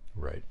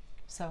 Right.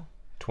 So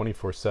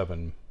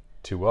 24/7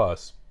 to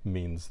us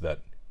means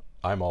that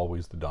I'm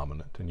always the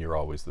dominant and you're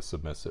always the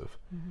submissive.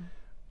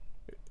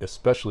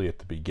 Especially at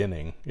the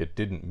beginning, it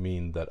didn't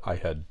mean that I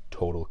had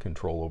total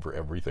control over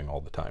everything all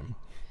the time.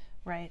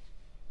 right.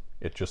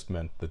 It just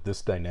meant that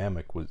this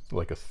dynamic was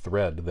like a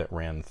thread that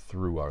ran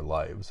through our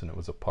lives, and it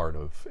was a part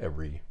of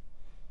every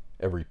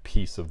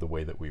piece of the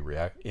way that we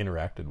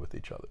interacted with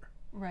each other.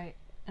 Right.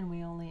 And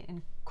we only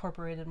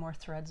incorporated more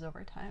threads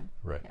over time.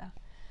 Right.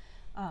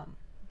 Yeah.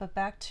 But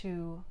back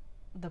to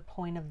the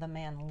point of the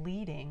man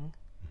leading,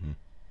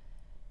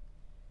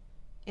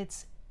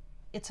 it's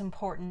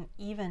important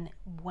even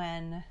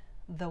when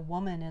the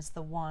woman is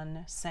the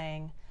one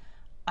saying,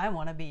 I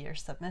want to be your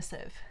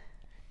submissive.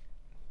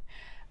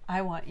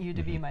 I want you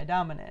to be my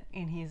dominant.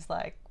 And he's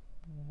like,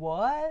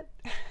 what?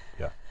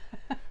 Yeah.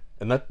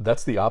 And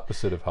that's the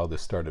opposite of how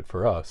this started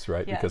for us,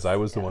 right? Yes, because I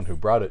was the one who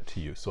brought it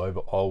to you. So I've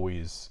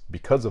always,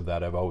 because of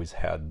that, I've always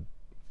had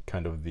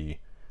kind of the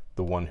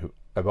one who,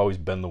 I've always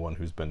been the one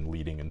who's been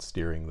leading and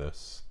steering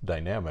this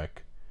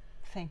dynamic.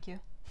 Thank you.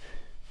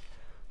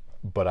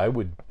 But I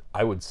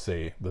would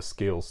say the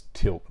scales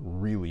tilt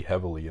really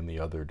heavily in the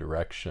other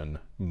direction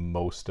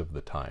most of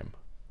the time,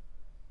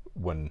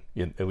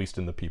 at least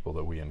in the people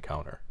that we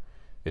encounter.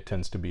 It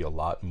tends to be a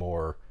lot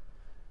more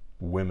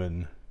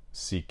women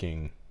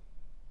seeking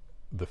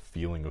the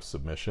feeling of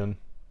submission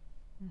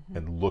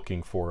and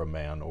looking for a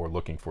man or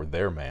looking for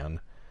their man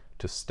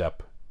to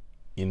step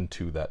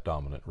into that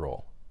dominant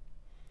role.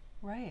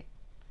 Right.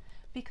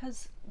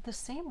 Because the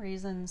same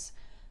reasons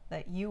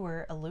that you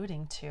were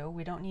alluding to,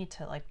 we don't need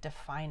to like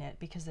define it,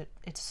 because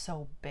it's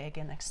so big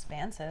and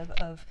expansive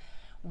of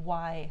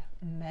why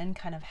men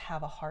kind of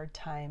have a hard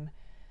time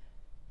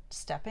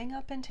stepping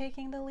up and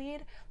taking the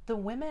lead. The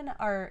women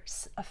are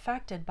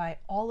affected by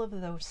all of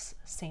those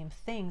same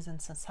things in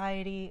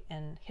society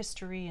and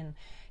history and,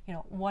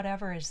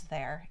 whatever is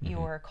there,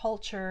 your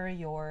culture,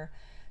 your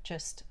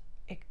just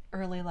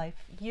early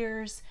life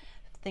years,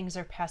 things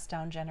are passed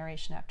down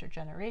generation after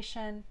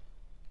generation.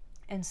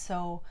 And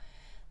so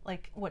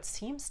like what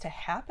seems to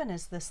happen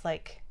is this,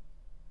 like,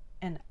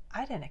 and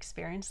I didn't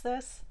experience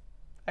this,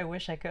 I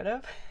wish I could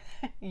have.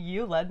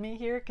 You led me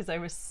here because I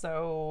was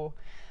so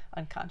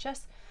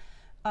unconscious,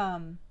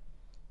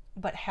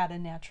 but had a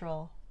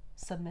natural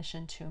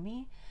submission to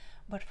me.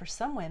 But for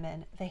some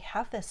women, they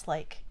have this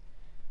like,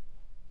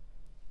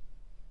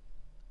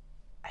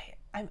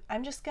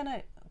 I'm just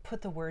gonna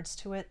put the words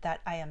to it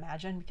that I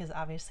imagine, because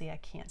obviously I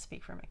can't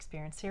speak from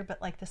experience here,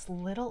 but like this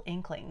little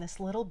inkling, this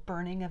little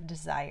burning of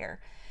desire.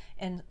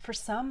 And for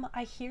some,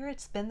 I hear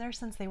it's been there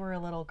since they were a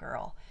little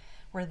girl,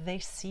 where they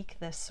seek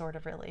this sort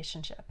of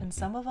relationship. And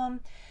some of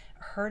them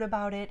heard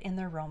about it in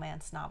their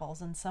romance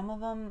novels, and some of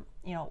them,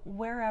 you know,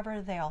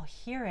 wherever they all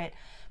hear it.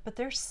 But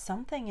there's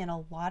something in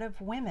a lot of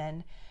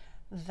women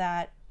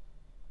that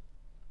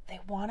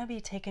they want to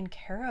be taken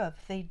care of.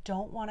 They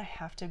don't want to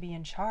have to be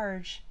in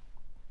charge.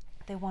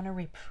 They want a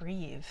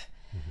reprieve.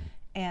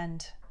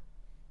 And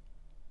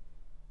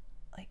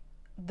like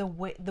the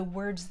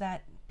words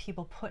that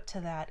people put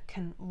to that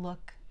can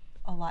look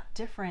a lot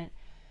different,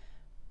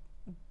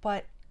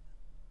 but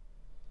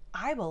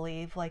I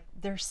believe like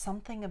there's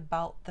something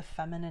about the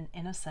feminine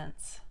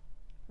innocence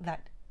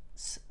that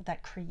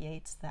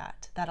creates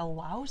that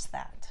allows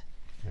that.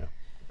 Yeah.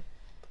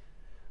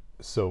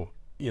 So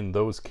in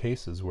those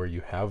cases where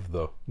you have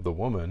the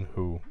woman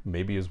who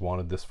maybe has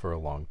wanted this for a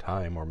long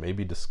time, or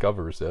maybe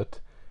discovers it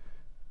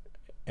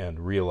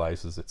and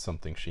realizes it's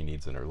something she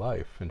needs in her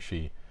life, and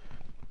she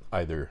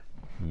either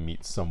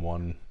meets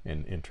someone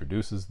and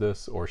introduces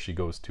this, or she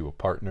goes to a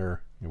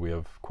partner. We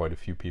have quite a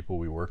few people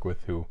we work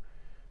with who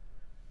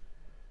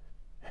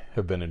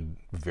have been in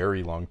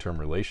very long-term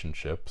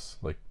relationships,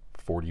 like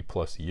 40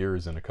 plus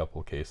years in a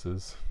couple of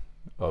cases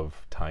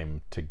of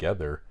time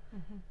together,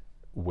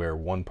 where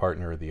one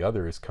partner or the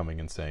other is coming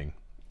and saying,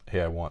 hey,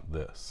 I want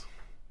this.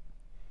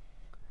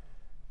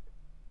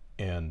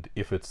 And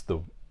if it's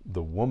the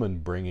woman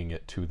bringing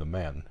it to the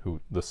man,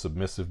 who the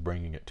submissive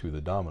bringing it to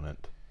the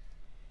dominant,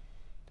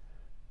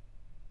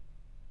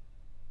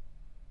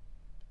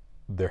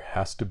 there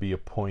has to be a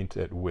point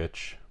at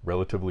which,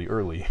 relatively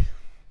early,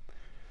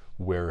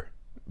 where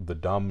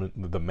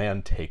the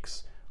man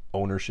takes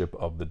ownership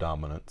of the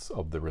dominance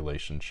of the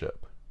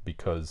relationship,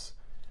 because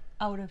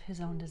out of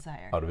his own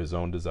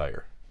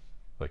desire,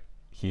 like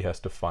he has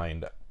to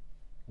find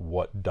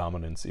what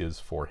dominance is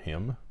for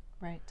him,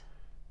 right,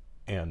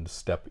 and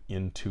step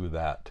into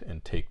that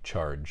and take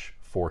charge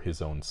for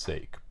his own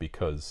sake,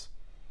 because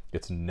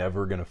it's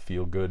never going to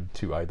feel good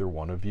to either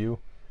one of you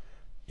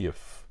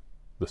if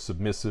the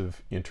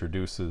submissive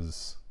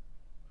introduces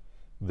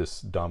this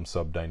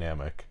dom-sub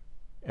dynamic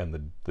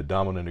and the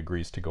dominant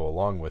agrees to go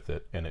along with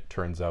it, and it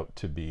turns out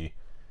to be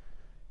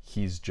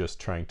he's just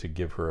trying to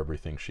give her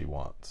everything she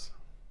wants.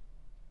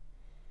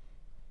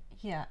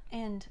 Yeah,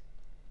 and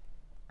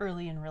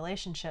early in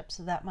relationships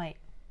that might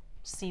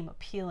seem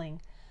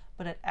appealing,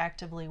 but it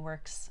actively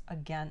works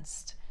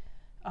against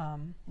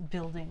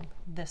building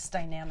this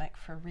dynamic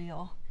for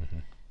real.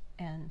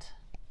 And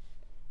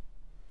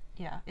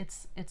yeah,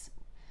 it's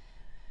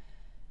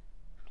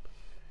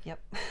yep.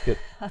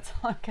 That's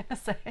all I'm gonna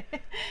say.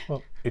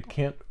 Well, it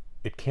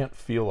can't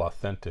feel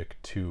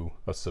authentic to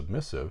a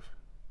submissive.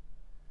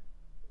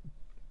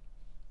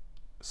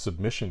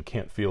 Submission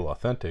can't feel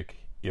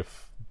authentic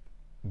if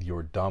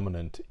your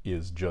dominant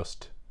is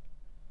just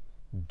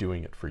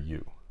doing it for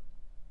you.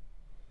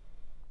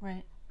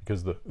 Right.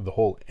 Because the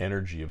whole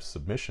energy of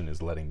submission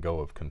is letting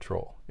go of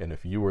control. And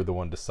if you are the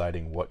one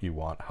deciding what you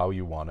want, how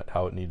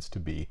it needs to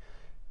be,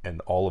 and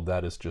all of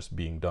that is just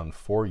being done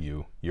for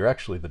you, you're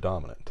actually the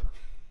dominant.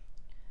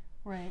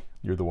 Right.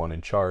 You're the one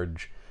in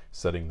charge,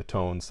 setting the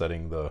tone,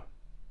 setting the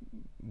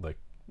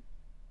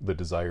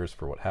desires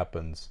for what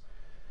happens.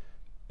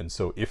 And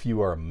so if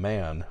you are a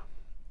man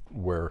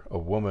where a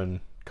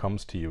woman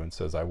comes to you and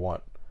says, I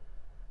want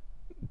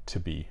to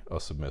be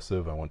a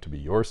submissive, I want to be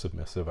your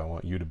submissive, I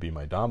want you to be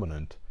my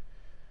dominant,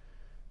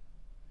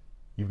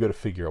 you've got to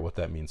figure out what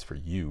that means for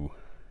you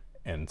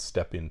and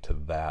step into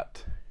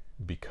that,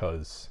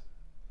 because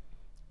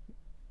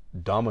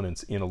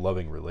dominance in a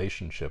loving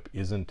relationship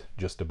isn't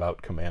just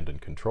about command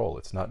and control.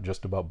 It's not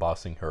just about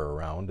bossing her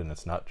around, and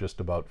it's not just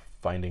about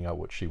finding out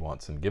what she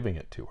wants and giving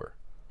it to her.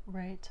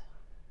 Right.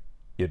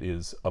 It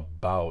is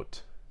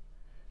about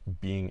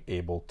being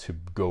able to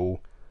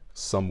go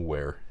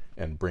somewhere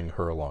and bring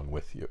her along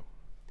with you.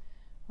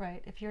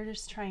 Right. If you're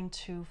just trying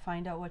to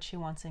find out what she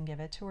wants and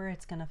give it to her,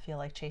 it's going to feel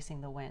like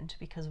chasing the wind,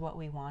 because what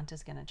we want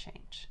is going to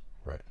change.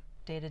 Right.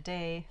 Day to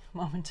day,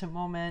 moment to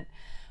moment.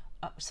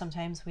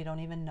 Sometimes we don't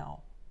even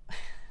know.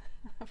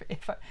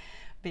 If I'm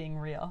being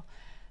real.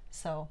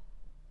 So.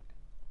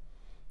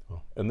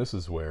 Well, and this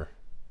is where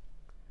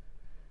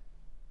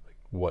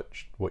what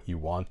you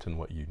want and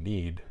what you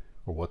need,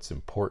 or what's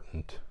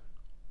important,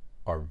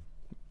 are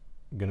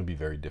going to be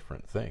very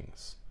different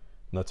things.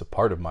 And that's a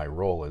part of my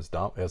role as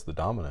the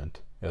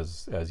dominant,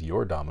 as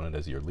your dominant,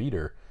 as your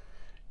leader,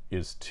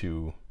 is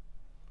to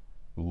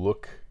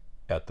look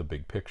at the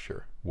big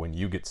picture when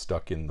you get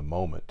stuck in the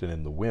moment and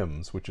in the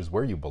whims, which is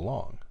where you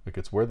belong. Like,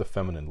 it's where the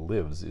feminine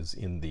lives, is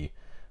in the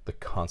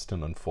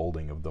constant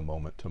unfolding of the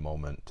moment to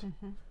moment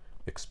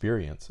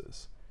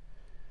experiences.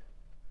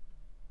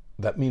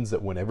 That means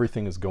that when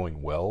everything is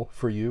going well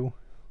for you,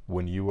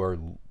 when you are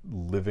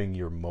living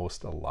your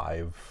most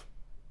alive,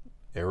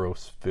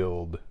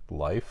 eros-filled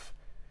life,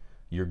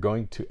 you're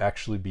going to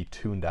actually be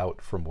tuned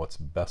out from what's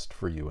best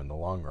for you in the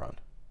long run.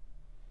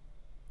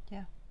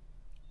 Yeah.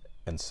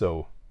 And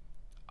so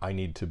I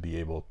need to be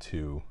able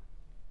to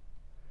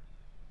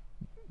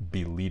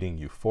be leading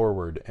you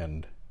forward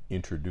and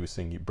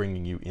introducing you,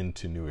 bringing you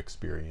into new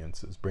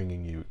experiences,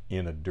 bringing you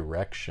in a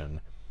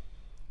direction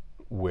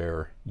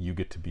where you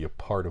get to be a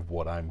part of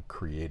what I'm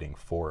creating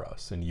for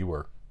us, and you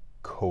are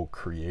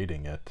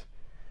co-creating it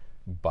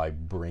by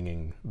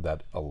bringing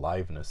that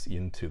aliveness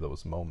into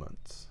those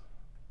moments.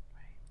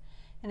 Right.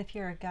 And if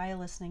you're a guy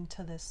listening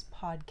to this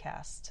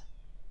podcast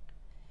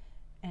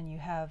and you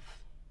have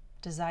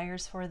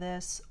desires for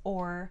this,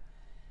 or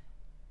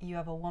you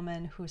have a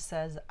woman who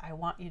says, I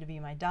want you to be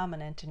my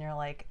dominant, and you're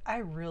like, I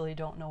really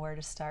don't know where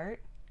to start,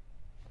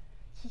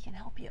 he can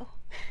help you.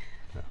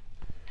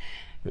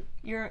 Yeah.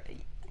 You're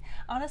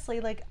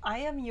honestly, like, I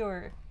am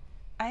your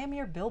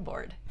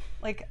billboard.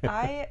 Like,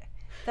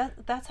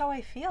 that's how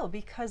I feel,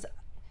 because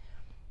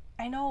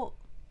I know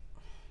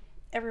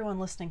everyone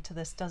listening to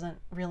this doesn't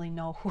really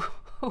know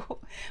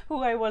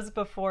who I was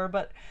before,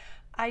 but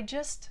I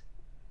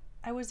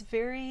was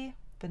very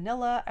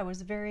vanilla. I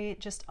was very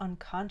just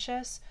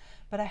unconscious,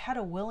 but I had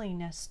a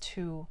willingness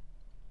to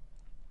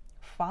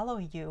follow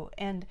you.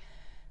 And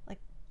like,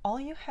 all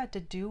you had to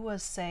do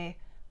was say,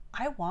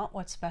 I want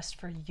what's best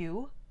for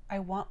you. I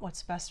want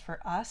what's best for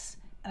us.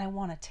 And I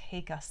want to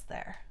take us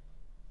there.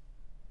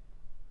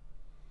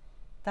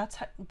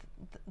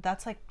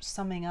 That's like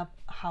summing up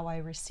how I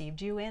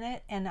received you in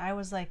it. And I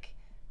was like,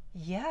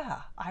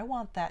 yeah, I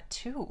want that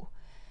too.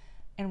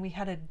 And we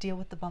had to deal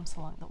with the bumps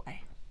along the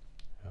way.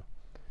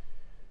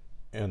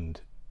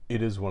 And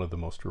it is one of the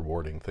most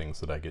rewarding things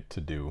that I get to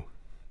do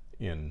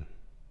in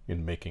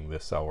making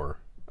this our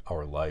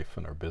life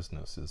and our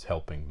business, is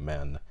helping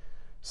men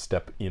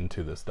step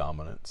into this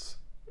dominance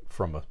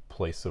from a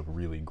place of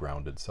really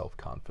grounded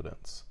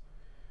self-confidence.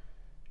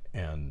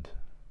 And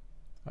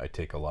I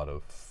take a lot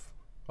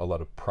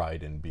of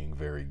pride in being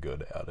very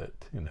good at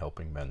it, in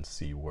helping men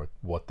see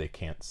what they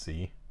can't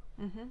see,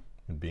 Mm-hmm.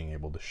 and being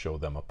able to show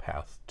them a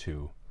path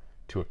to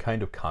a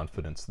kind of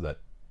confidence that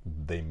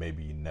they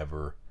maybe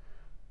never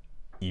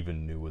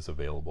even knew was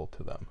available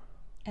to them.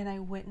 And I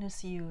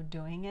witness you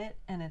doing it,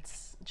 and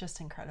it's just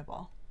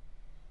incredible.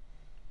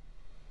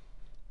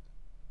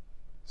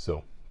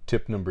 So,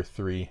 tip number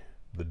 3,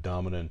 the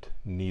dominant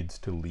needs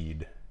to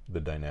lead the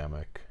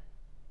dynamic,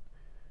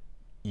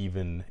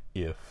 even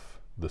if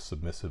the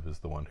submissive is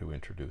the one who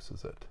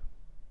introduces it.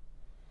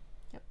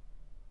 Yep.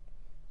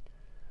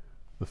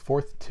 The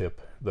 4th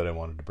tip that I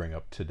wanted to bring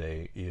up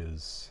today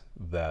is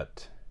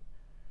that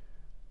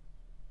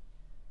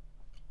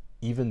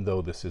even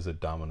though this is a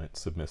dominant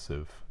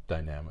submissive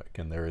dynamic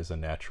and there is a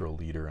natural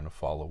leader and a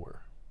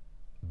follower,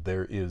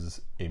 there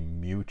is a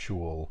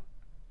mutual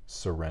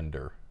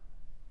surrender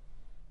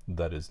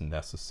that is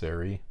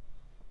necessary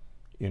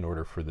in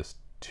order for this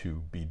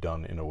to be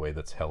done in a way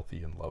that's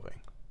healthy and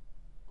loving.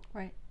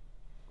 Right.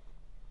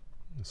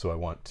 So I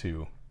want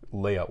to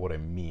lay out what I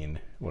mean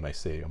when I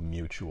say a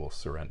mutual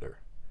surrender.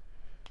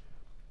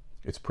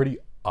 It's pretty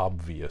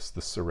obvious,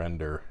 the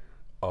surrender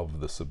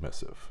of the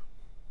submissive.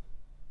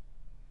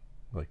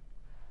 Like,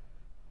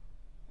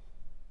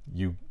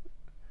 you,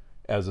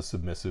 as a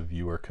submissive,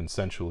 you are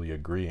consensually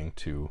agreeing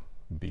to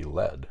be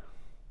led,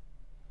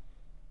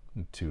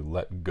 to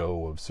let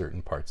go of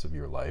certain parts of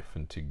your life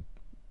and to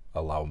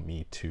allow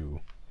me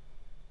to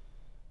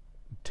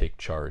take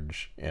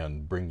charge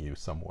and bring you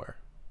somewhere,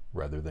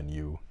 rather than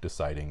you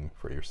deciding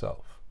for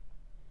yourself.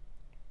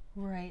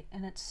 Right.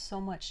 And it's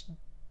so much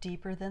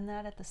deeper than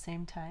that at the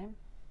same time.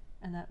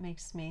 And that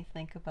makes me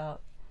think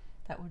about,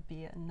 that would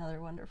be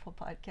another wonderful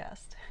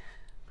podcast.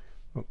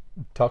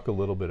 Talk a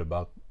little bit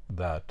about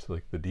that,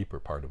 like the deeper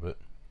part of it.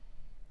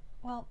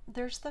 Well,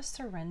 there's the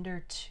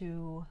surrender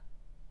to,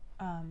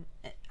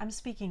 I'm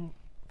speaking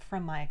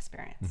from my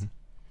experience. Mm-hmm.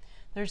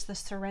 There's the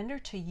surrender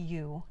to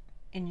you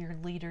in your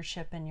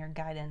leadership and your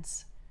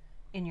guidance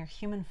in your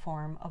human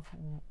form of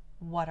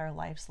what our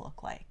lives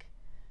look like,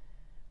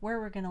 where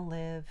we're going to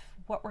live,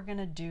 what we're going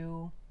to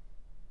do,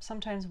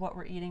 sometimes what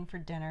we're eating for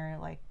dinner,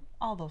 like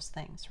all those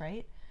things,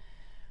 right?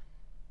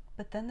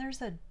 But then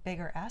there's a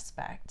bigger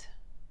aspect,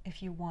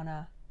 if you want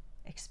to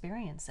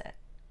experience it,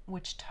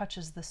 which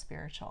touches the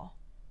spiritual,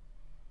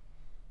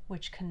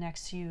 which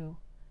connects you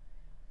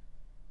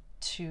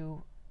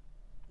to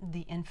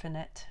the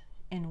infinite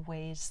in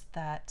ways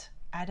that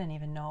I didn't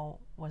even know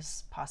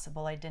was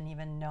possible. I didn't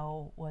even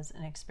know was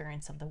an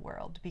experience of the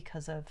world,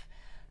 because of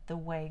the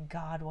way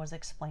God was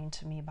explained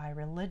to me by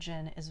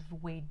religion is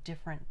way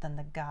different than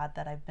the God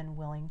that I've been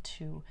willing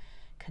to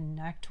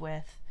connect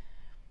with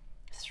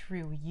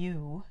through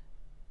you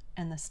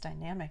and this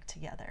dynamic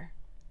together.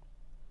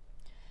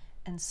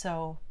 And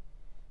so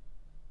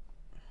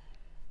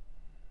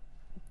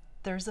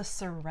there's a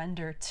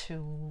surrender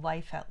to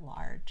life at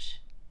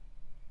large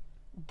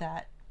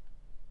that,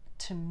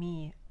 to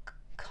me,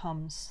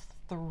 comes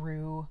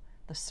through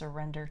the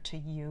surrender to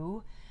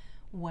you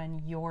when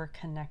you're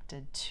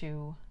connected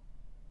to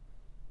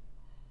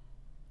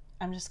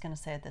I'm just going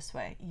to say it this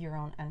way, your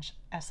own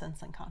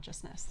essence and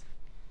consciousness.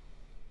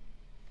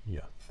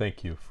 Yeah,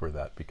 thank you for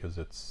that, because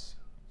it's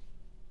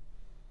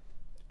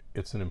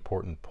an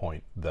important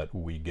point that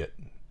we get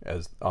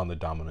as on the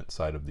dominant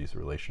side of these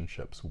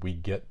relationships. We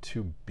get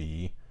to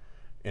be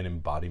an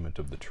embodiment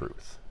of the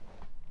truth.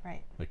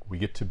 Right. Like, we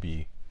get to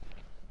be,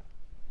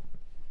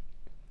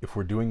 if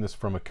we're doing this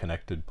from a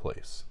connected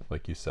place,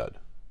 like you said,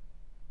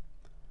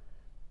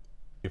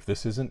 if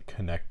this isn't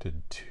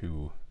connected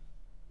to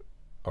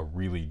a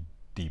really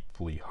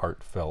deeply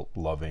heartfelt,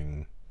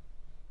 loving,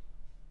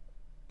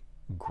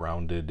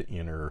 grounded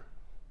inner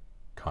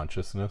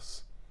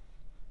consciousness,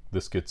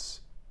 this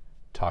gets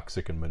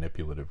toxic and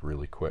manipulative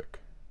really quick.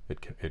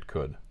 It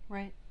could.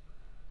 Right.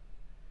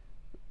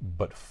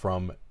 But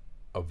from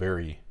a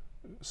very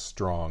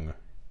strong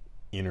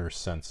inner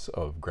sense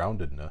of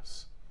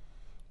groundedness,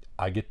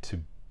 I get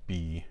to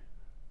be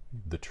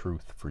the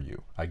truth for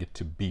you. I get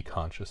to be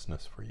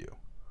consciousness for you,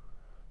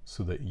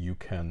 so that you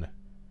can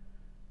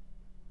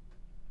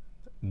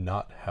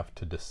not have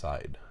to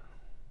decide.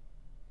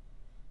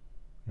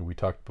 And we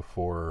talked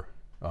before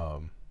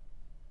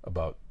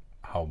about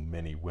how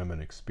many women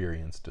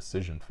experience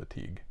decision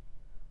fatigue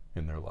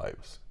in their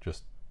lives,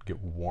 just get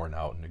worn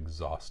out and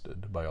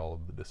exhausted by all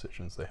of the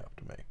decisions they have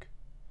to make.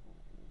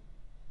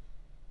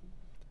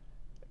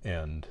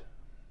 And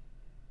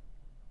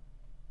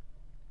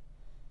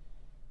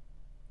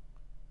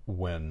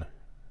when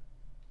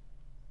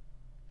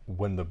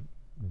the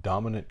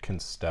dominant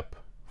can step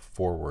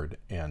forward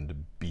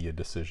and be a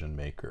decision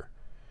maker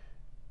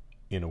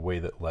in a way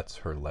that lets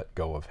her let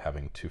go of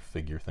having to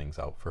figure things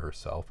out for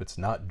herself, it's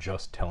not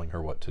just telling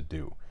her what to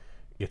do.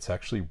 It's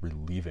actually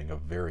relieving a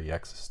very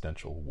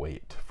existential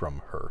weight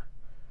from her.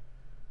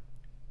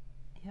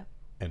 Yep.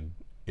 And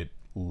it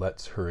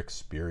lets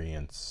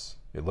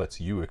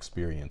you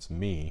experience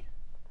me,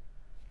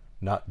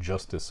 not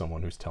just as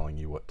someone who's telling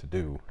you what to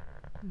do,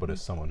 but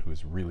as someone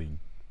who's really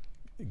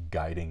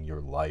guiding your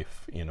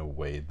life in a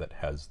way that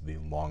has the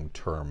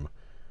long-term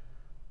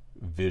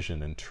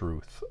vision and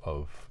truth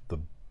of the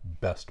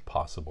best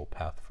possible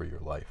path for your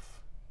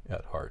life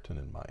at heart and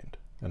in mind.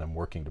 And I'm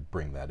working to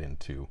bring that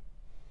into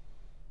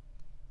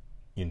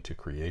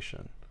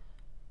creation.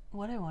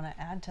 What I want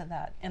to add to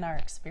that in our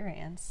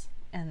experience,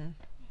 and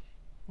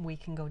we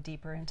can go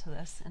deeper into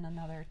this in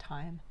another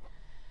time,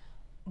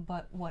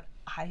 but what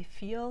I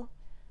feel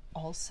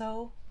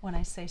also when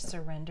I say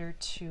surrender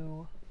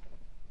to,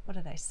 what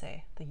did I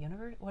say? The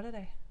universe?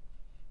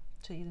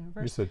 To the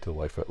universe? You said to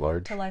life at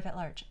large. To life at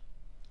large.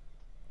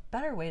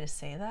 Better way to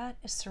say that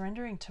is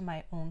surrendering to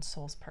my own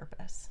soul's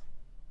purpose.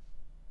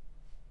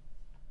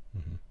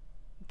 Mm-hmm.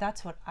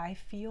 That's what I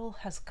feel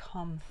has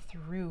come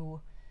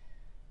through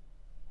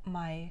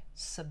my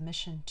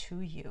submission to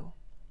you.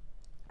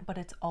 But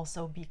it's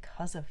also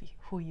because of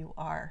who you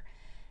are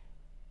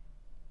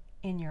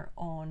in your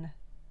own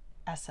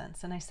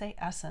essence. And I say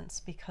essence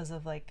because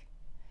of like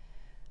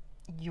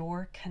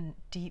your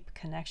deep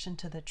connection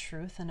to the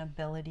truth and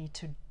ability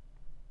to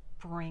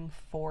bring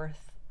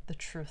forth the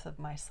truth of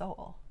my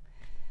soul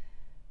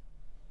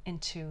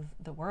into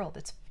the world.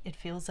 It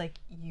feels like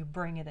you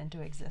bring it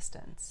into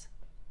existence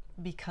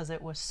because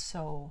it was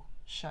so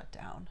shut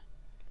down.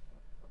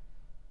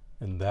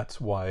 And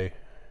that's why,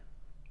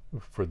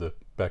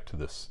 back to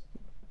this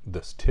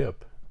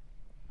tip,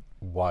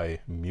 why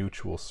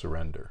mutual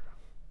surrender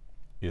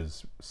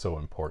is so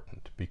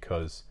important.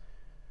 Because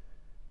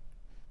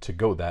to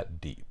go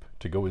that deep,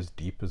 to go as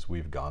deep as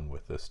we've gone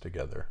with this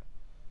together,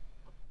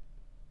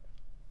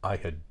 I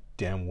had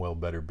damn well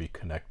better be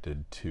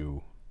connected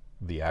to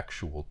the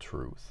actual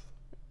truth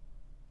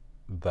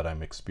that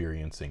I'm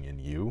experiencing in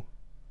you,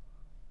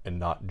 and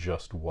not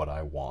just what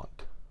I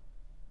want.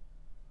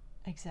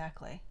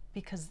 Exactly.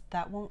 Because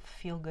that won't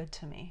feel good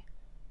to me.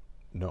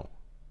 No.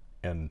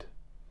 And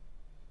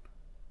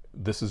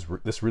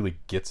this really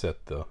gets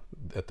at the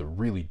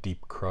really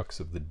deep crux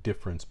of the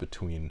difference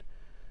between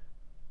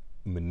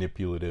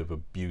manipulative,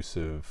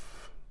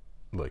 abusive,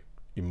 like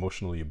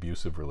emotionally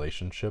abusive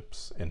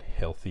relationships and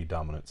healthy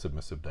dominant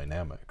submissive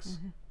dynamics.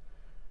 Mm-hmm.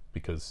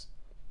 Because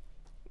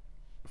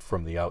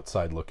from the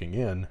outside looking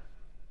in,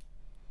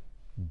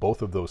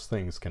 both of those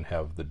things can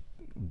have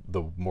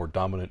the more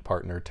dominant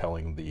partner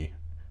telling the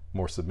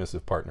more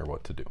submissive partner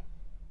what to do.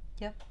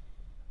 Yep.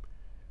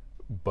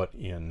 But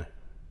in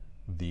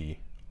the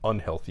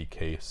unhealthy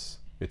case,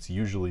 it's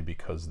usually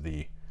because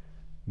the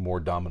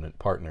more dominant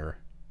partner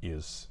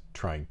is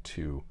trying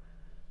to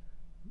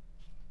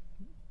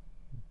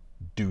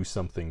do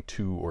something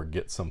to or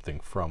get something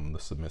from the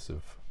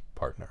submissive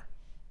partner.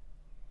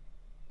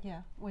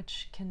 Yeah,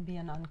 which can be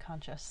an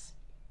unconscious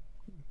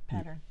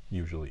pattern.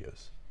 Usually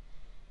is.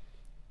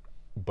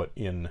 But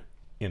in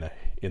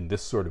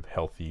this sort of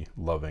healthy,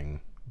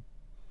 loving,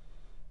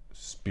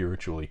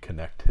 spiritually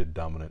connected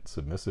dominant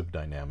submissive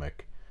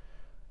dynamic,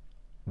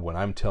 when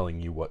I'm telling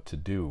you what to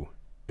do,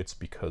 it's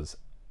because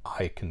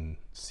I can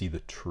see the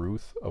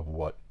truth of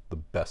what the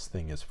best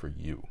thing is for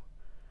you.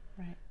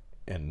 Right.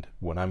 And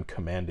when I'm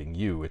commanding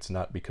you, it's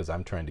not because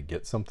I'm trying to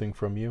get something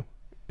from you.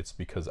 It's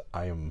because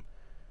I am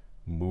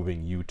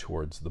moving you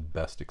towards the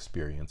best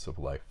experience of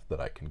life that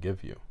I can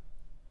give you.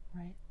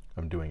 Right.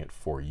 I'm doing it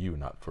for you,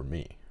 not for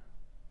me.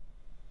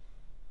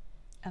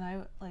 And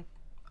I like,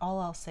 all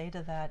I'll say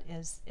to that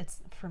is, it's,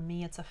 for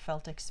me, it's a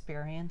felt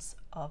experience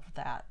of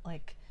that.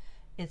 Like,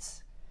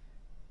 it's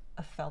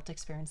a felt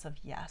experience of,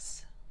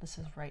 yes, this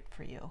is right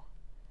for you.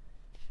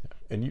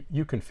 And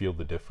you can feel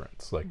the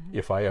difference. Like,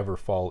 if I ever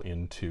fall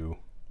into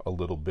a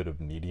little bit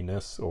of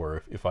neediness,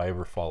 or if I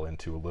ever fall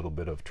into a little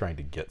bit of trying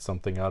to get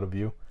something out of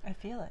you, I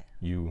feel it.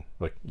 You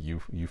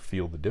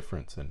feel the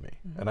difference in me.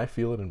 And I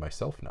feel it in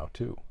myself now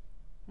too.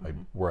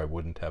 Where I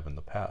wouldn't have in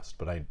the past,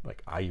 but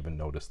I even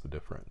notice the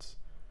difference.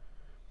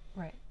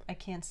 Right. I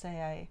can't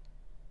say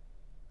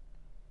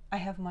I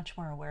have much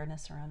more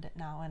awareness around it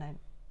now, and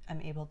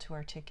I'm able to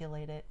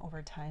articulate it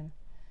over time,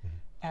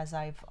 as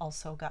I've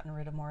also gotten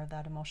rid of more of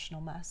that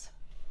emotional mess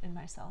in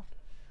myself.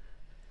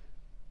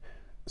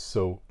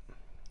 So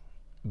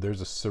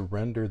there's a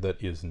surrender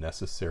that is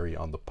necessary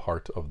on the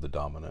part of the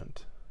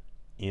dominant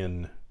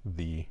in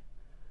the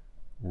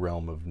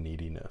realm of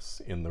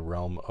neediness, in the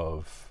realm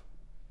of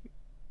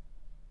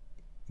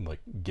like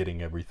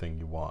getting everything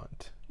you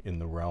want, in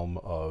the realm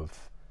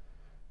of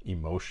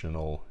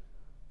emotional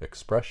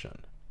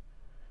expression.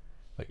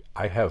 Like,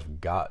 I have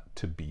got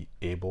to be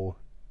able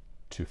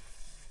to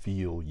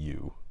feel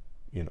you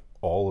in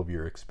all of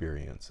your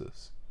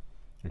experiences,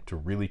 to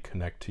really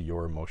connect to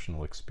your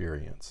emotional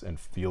experience and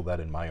feel that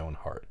in my own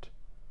heart,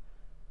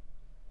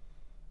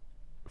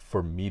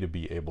 for me to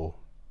be able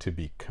to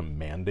be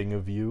commanding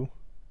of you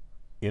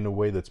in a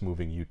way that's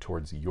moving you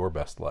towards your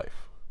best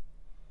life.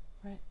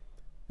 Right.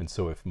 And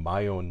so if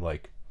my own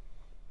like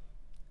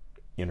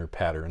inner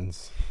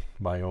patterns,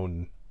 my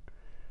own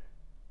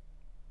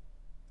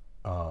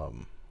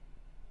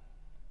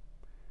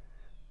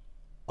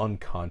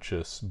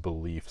unconscious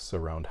beliefs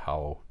around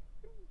how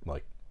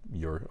like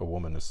a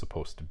woman is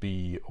supposed to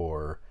be,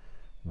 or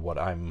what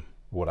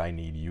I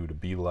need you to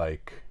be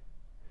like,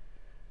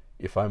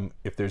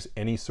 if there's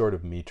any sort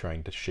of me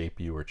trying to shape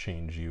you or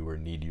change you or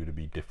need you to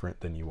be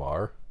different than you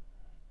are,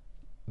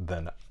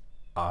 then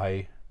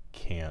I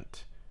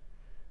can't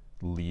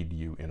lead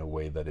you in a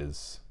way that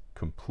is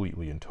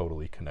completely and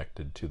totally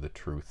connected to the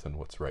truth and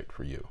what's right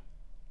for you.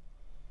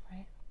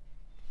 Right.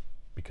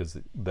 Because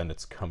then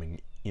it's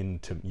coming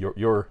into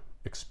your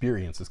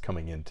experience is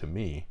coming into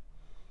me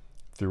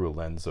through a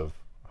lens of,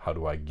 how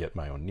do I get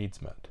my own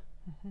needs met?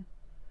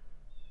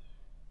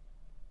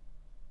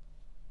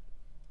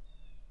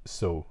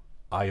 So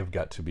I have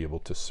got to be able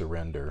to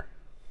surrender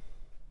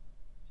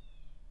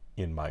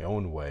in my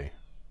own way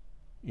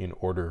in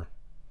order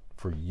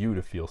for you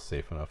to feel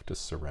safe enough to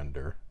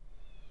surrender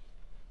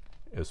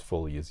as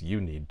fully as you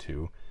need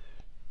to,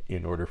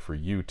 in order for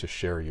you to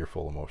share your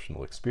full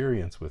emotional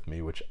experience with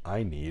me, which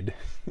I need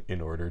in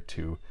order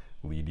to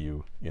lead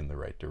you in the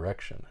right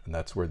direction. And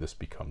that's where this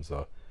becomes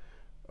a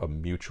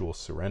mutual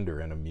surrender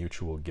and a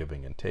mutual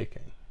giving and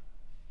taking.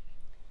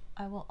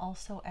 I will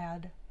also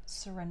add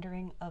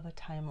surrendering of a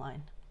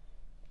timeline.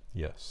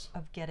 Yes.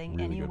 Of getting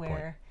really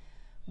anywhere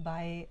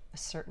by a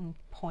certain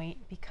point,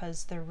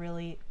 because they're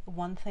really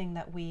one thing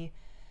that we,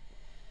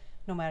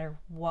 no matter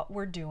what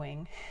we're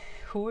doing,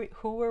 who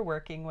we're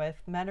working with,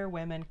 men or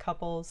women,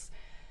 couples,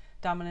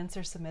 dominants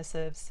or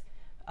submissives,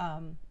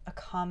 a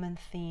common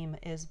theme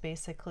is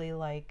basically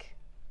like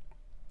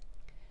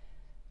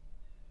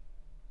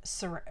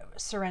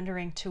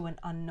surrendering to an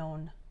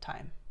unknown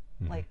time.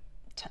 Like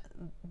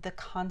the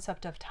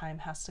concept of time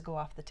has to go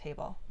off the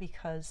table,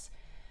 because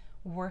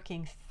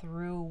working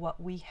through what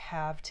we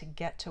have to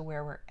get to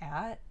where we're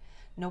at,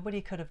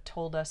 nobody could have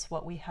told us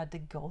what we had to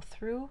go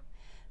through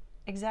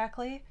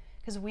exactly,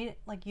 because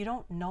you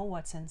don't know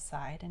what's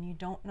inside, and you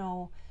don't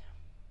know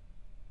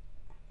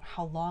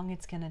how long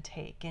it's going to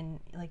take, and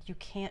like you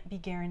can't be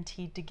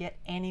guaranteed to get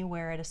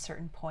anywhere at a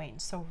certain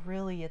point. So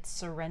really it's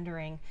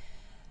surrendering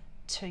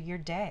to your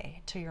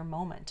day, to your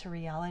moment, to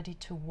reality,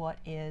 to what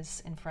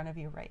is in front of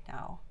you right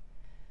now.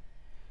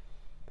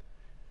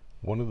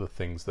 One of the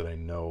things that I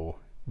know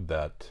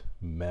that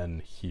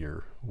men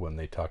hear when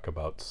they talk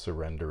about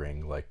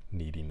surrendering, like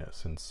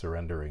neediness and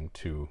surrendering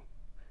to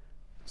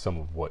some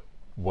of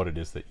what it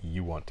is that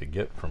you want to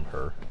get from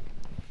her,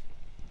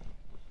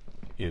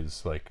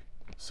 is like,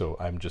 so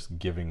I'm just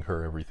giving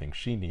her everything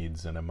she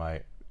needs, and am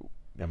I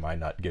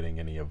not getting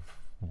any of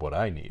what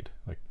I need?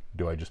 Like,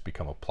 do I just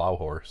become a plow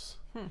horse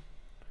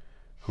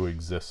who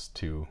exists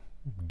to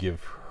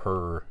give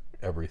her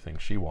everything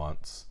she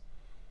wants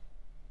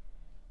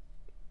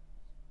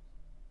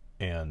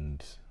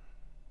and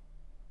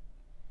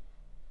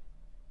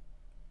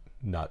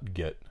not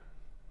get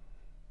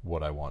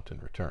what I want in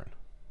return?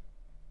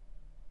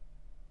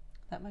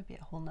 That might be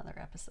a whole nother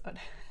episode.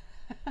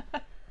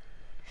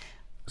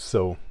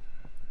 So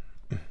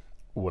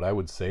what I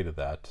would say to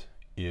that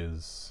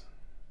is,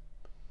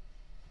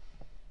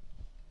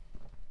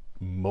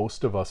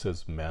 most of us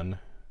as men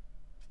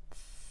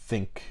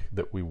think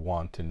that we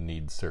want and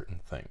need certain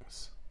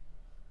things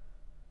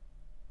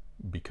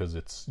because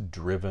it's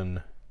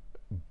driven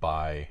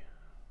by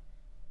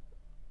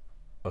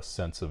a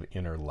sense of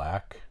inner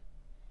lack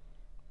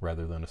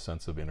rather than a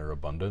sense of inner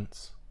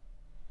abundance.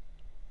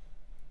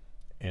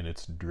 And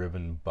it's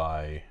driven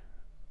by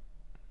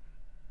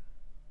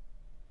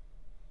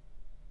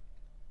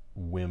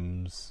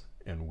whims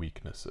and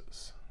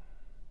weaknesses,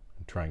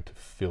 and trying to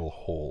fill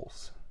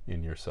holes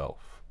in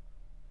yourself.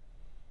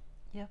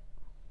 Yep.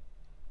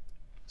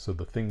 So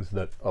the things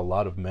that a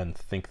lot of men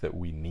think that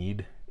we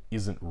need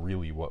isn't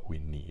really what we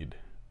need.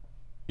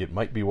 It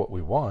might be what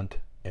we want,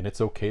 and it's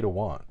okay to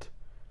want.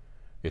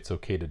 It's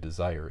okay to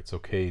desire. It's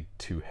okay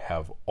to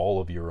have all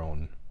of your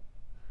own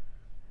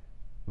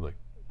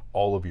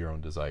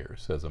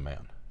desires as a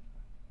man.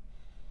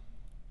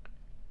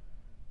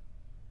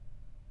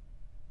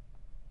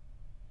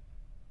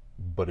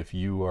 But if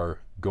you are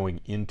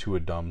going into a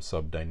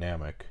dom-sub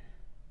dynamic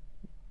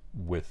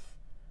with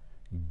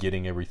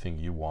getting everything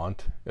you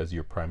want as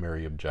your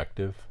primary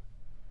objective,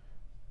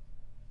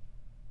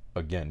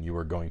 again, you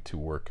are going to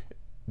work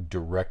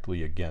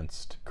directly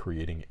against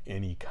creating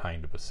any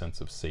kind of a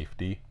sense of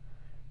safety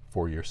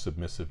for your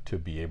submissive to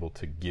be able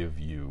to give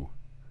you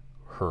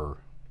her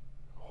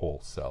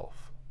whole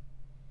self.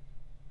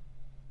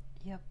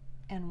 Yep.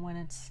 And when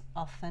it's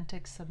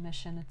authentic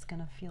submission, it's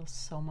going to feel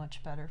so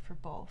much better for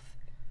both.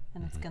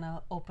 And it's going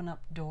to open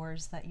up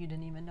doors that you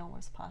didn't even know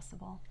was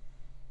possible.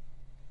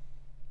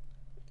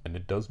 And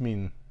it does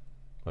mean,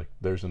 like,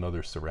 there's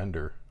another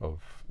surrender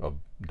of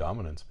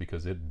dominance,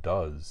 because it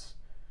does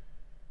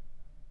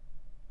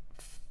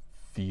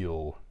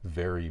feel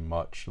very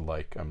much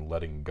like I'm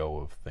letting go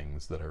of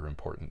things that are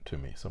important to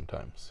me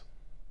sometimes.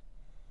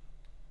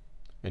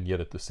 And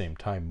yet at the same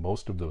time,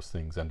 most of those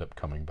things end up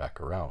coming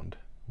back around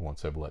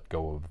once I've let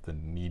go of the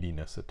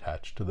neediness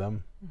attached to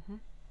them. Mm-hmm.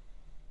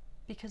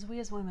 Because we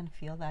as women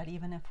feel that,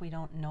 even if we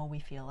don't know we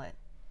feel it.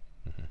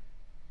 Mm-hmm.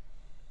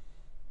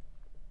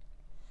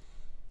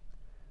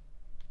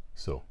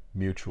 So,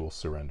 mutual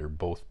surrender.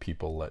 Both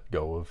people let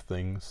go of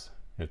things.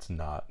 It's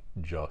not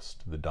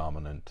just the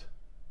dominant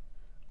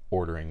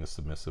ordering the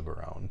submissive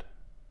around.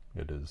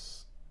 It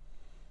is,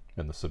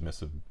 and the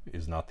submissive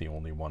is not the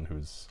only one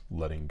who's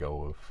letting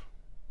go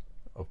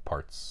of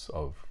parts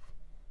of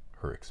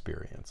her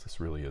experience. This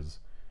really is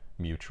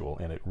mutual,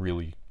 and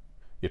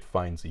it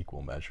finds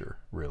equal measure,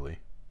 really.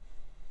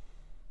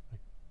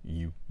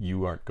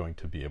 You aren't going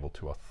to be able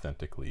to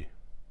authentically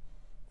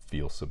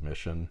feel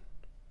submission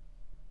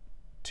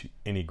to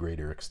any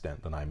greater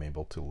extent than I'm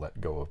able to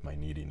let go of my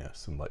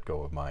neediness and let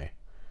go of my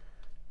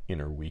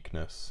inner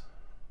weakness.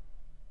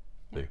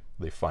 Yep.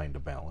 They find a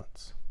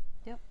balance.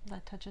 Yep,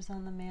 that touches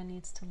on the man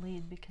needs to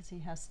lead, because he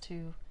has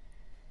to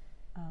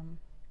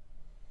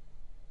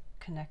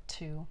connect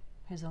to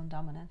his own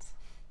dominance.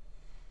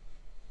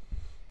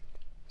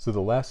 So the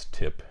last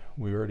tip,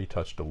 we already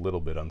touched a little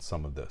bit on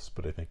some of this,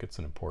 but I think it's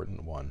an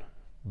important one,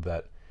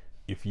 that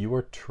if you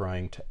are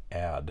trying to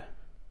add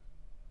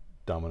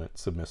dominant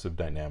submissive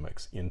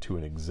dynamics into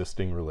an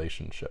existing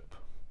relationship,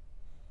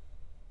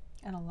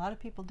 and a lot of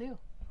people do.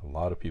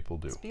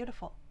 It's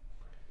beautiful.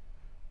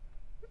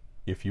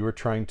 If you are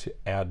trying to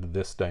add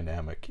this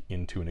dynamic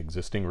into an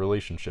existing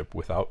relationship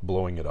without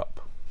blowing it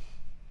up,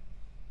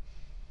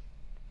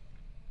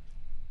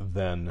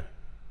 then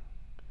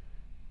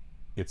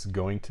it's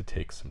going to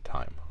take some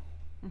time.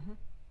 Mm-hmm.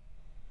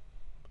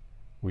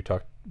 We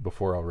talked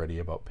before already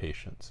about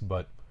patience,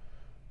 but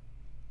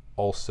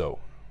also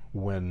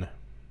when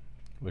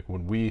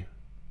we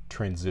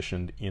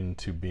transitioned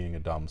into being a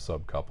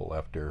dom-sub couple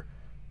after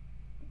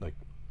like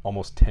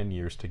almost 10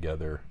 years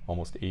together,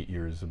 almost 8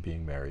 years of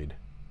being married,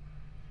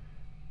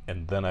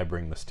 and then I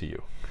bring this to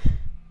you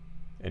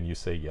and you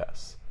say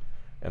yes,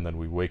 and then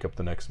we wake up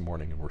the next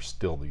morning and we're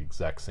still the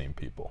exact same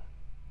people.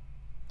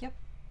 Yep.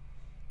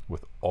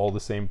 With all the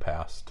same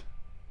past,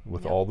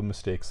 with all the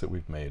mistakes that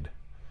we've made,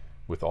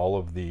 with all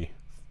of we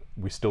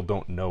still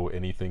don't know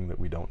anything that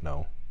we don't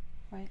know.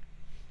 Right.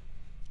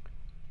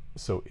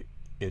 So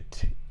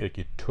it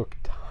took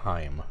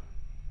time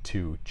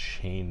to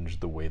change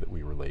the way that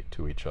we relate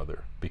to each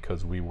other,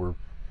 because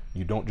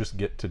you don't just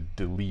get to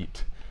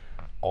delete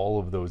all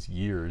of those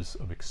years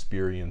of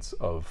experience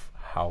of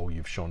how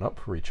you've shown up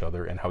for each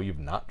other and how you've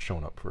not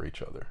shown up for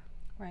each other.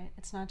 Right.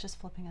 It's not just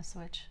flipping a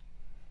switch,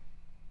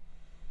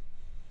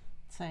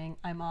 saying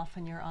I'm off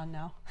and you're on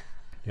now.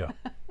 Yeah.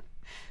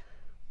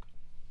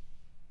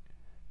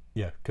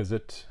 Yeah,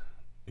 because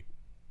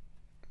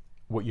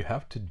what you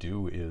have to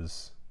do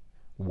is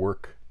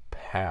work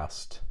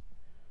past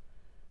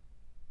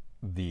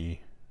the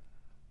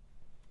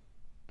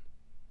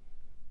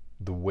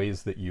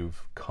ways that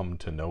you've come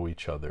to know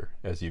each other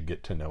as you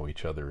get to know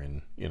each other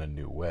in a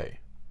new way.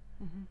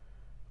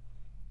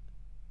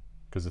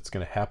 Because it's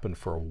going to happen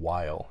for a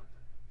while.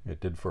 It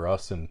did for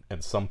us, and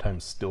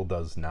sometimes still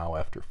does now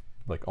after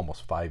like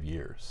almost 5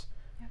 years.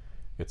 Yeah.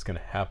 It's going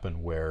to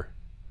happen where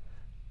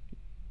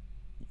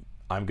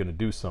I'm going to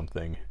do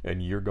something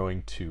and you're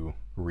going to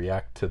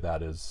react to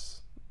that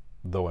as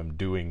though I'm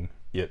doing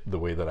it the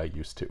way that I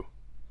used to.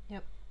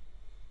 Yep.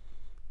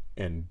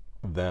 And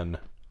then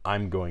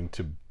I'm going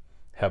to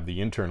have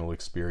the internal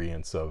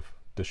experience of,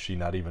 does she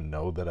not even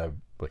know that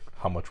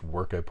how much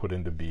work I put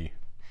in to be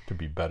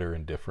better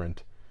and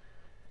different?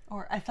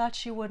 Or I thought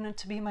she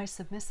wouldn't be my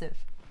submissive.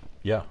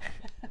 Yeah,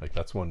 like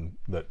that's one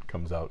that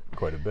comes out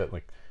quite a bit.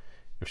 Like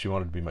if she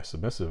wanted to be my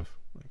submissive,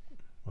 like,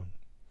 well,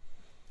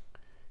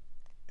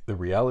 the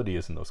reality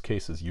is in those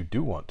cases you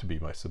do want to be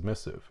my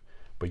submissive,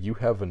 but you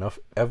have enough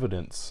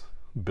evidence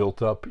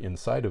built up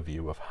inside of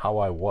you of how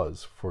I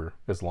was for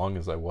as long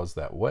as I was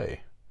that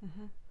way,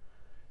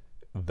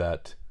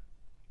 that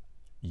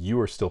you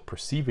are still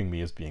perceiving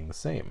me as being the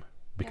same,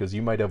 because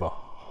you might have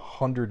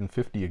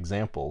 150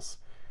 examples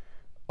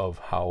of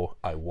how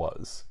I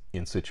was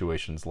in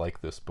situations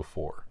like this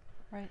before.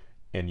 Right.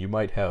 And you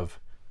might have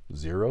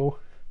 0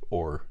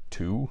 or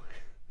 2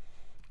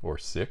 or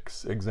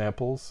 6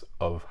 examples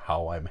of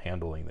how I'm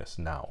handling this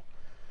now,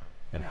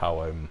 and how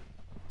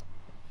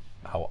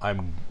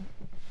I'm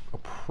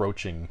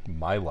approaching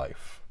my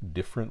life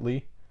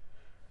differently.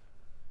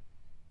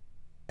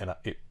 And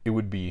it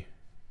would be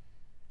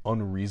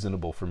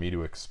unreasonable for me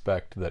to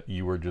expect that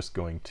you are just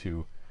going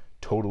to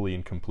totally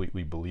and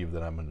completely believe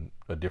that I'm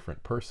a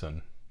different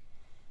person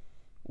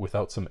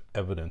without some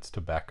evidence to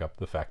back up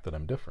the fact that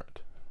I'm different.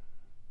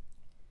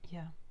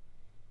 Yeah.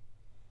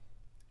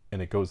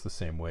 And it goes the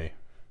same way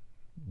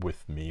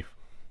with me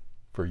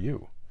for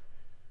you.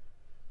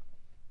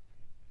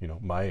 You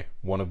know,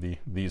 one of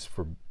these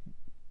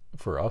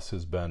for us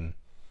has been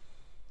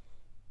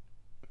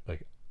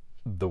like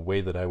the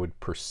way that I would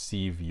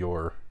perceive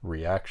your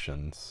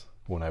reactions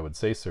when I would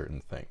say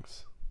certain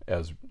things,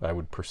 as I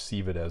would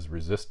perceive it as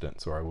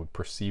resistance, or I would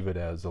perceive it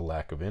as a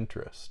lack of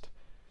interest.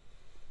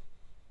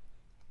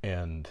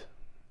 And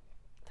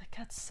that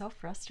got so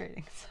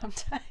frustrating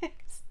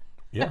sometimes.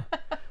 Yeah.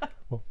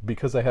 Well,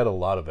 because I had a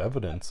lot of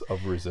evidence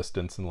of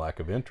resistance and lack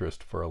of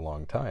interest for a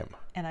long time.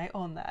 And I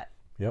own that.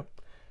 Yep.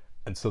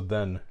 And so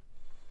then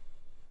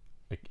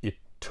it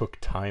took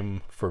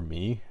time for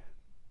me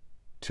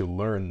to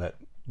learn that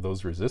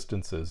those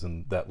resistances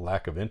and that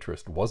lack of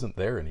interest wasn't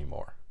there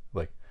anymore.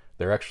 Like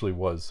there actually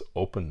was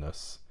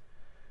openness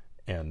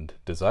and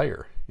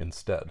desire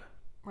instead.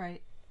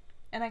 Right.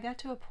 And I got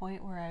to a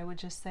point where I would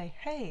just say,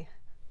 hey,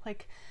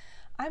 like,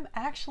 I'm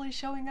actually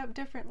showing up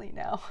differently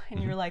now.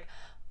 And you're like,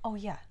 oh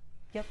yeah,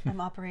 yep,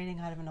 I'm operating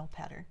out of an old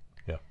pattern.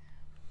 Yeah.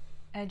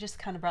 And I just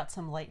kind of brought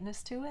some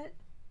lightness to it.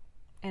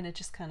 And it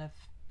just kind of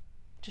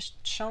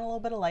just shone a little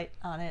bit of light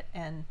on it,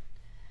 and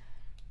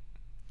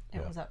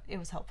it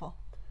was helpful.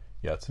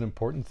 Yeah, it's an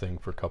important thing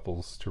for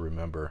couples to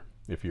remember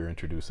if you're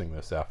introducing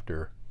this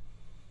after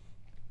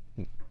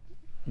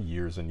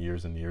years and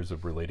years and years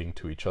of relating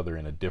to each other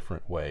in a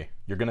different way.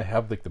 You're going to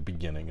have like the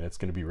beginning, and it's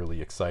going to be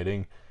really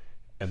exciting,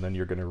 and then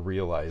you're going to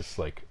realize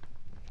like,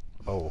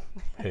 oh,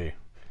 hey,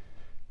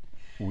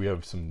 we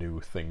have some new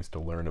things to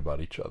learn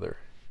about each other.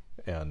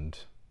 And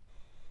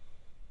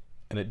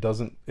it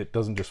doesn't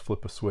just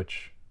flip a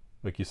switch,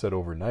 like you said,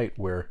 overnight,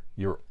 where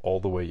you're all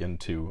the way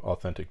into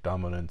authentic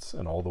dominance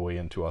and all the way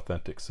into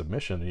authentic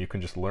submission, and you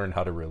can just learn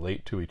how to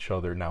relate to each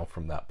other now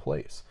from that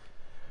place.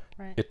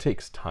 Right. It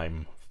takes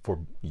time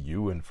for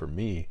you and for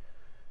me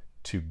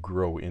to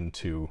grow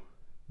into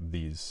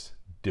these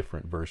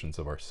different versions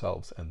of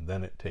ourselves, and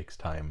then it takes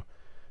time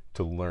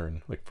to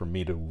learn, like for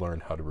me to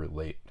learn how to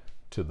relate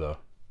to the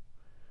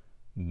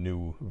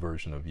new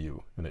version of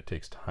you, and it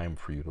takes time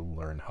for you to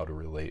learn how to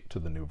relate to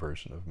the new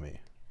version of me.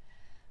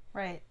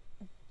 Right.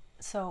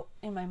 So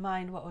in my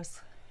mind, what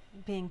was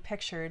being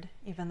pictured,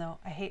 even though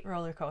I hate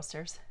roller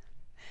coasters,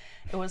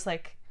 it was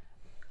like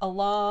a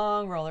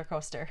long roller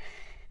coaster.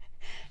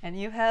 And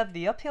you have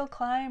the uphill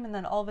climb, and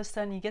then all of a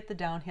sudden you get the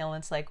downhill,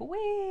 and it's like,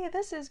 wee,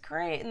 this is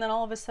great. And then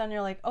all of a sudden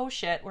you're like, oh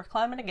shit, we're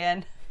climbing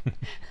again.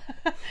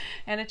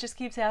 And it just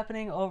keeps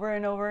happening over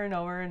and over and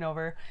over and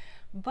over.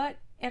 But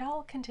it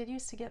all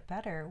continues to get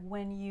better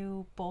when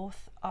you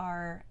both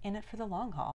are in it for the long haul.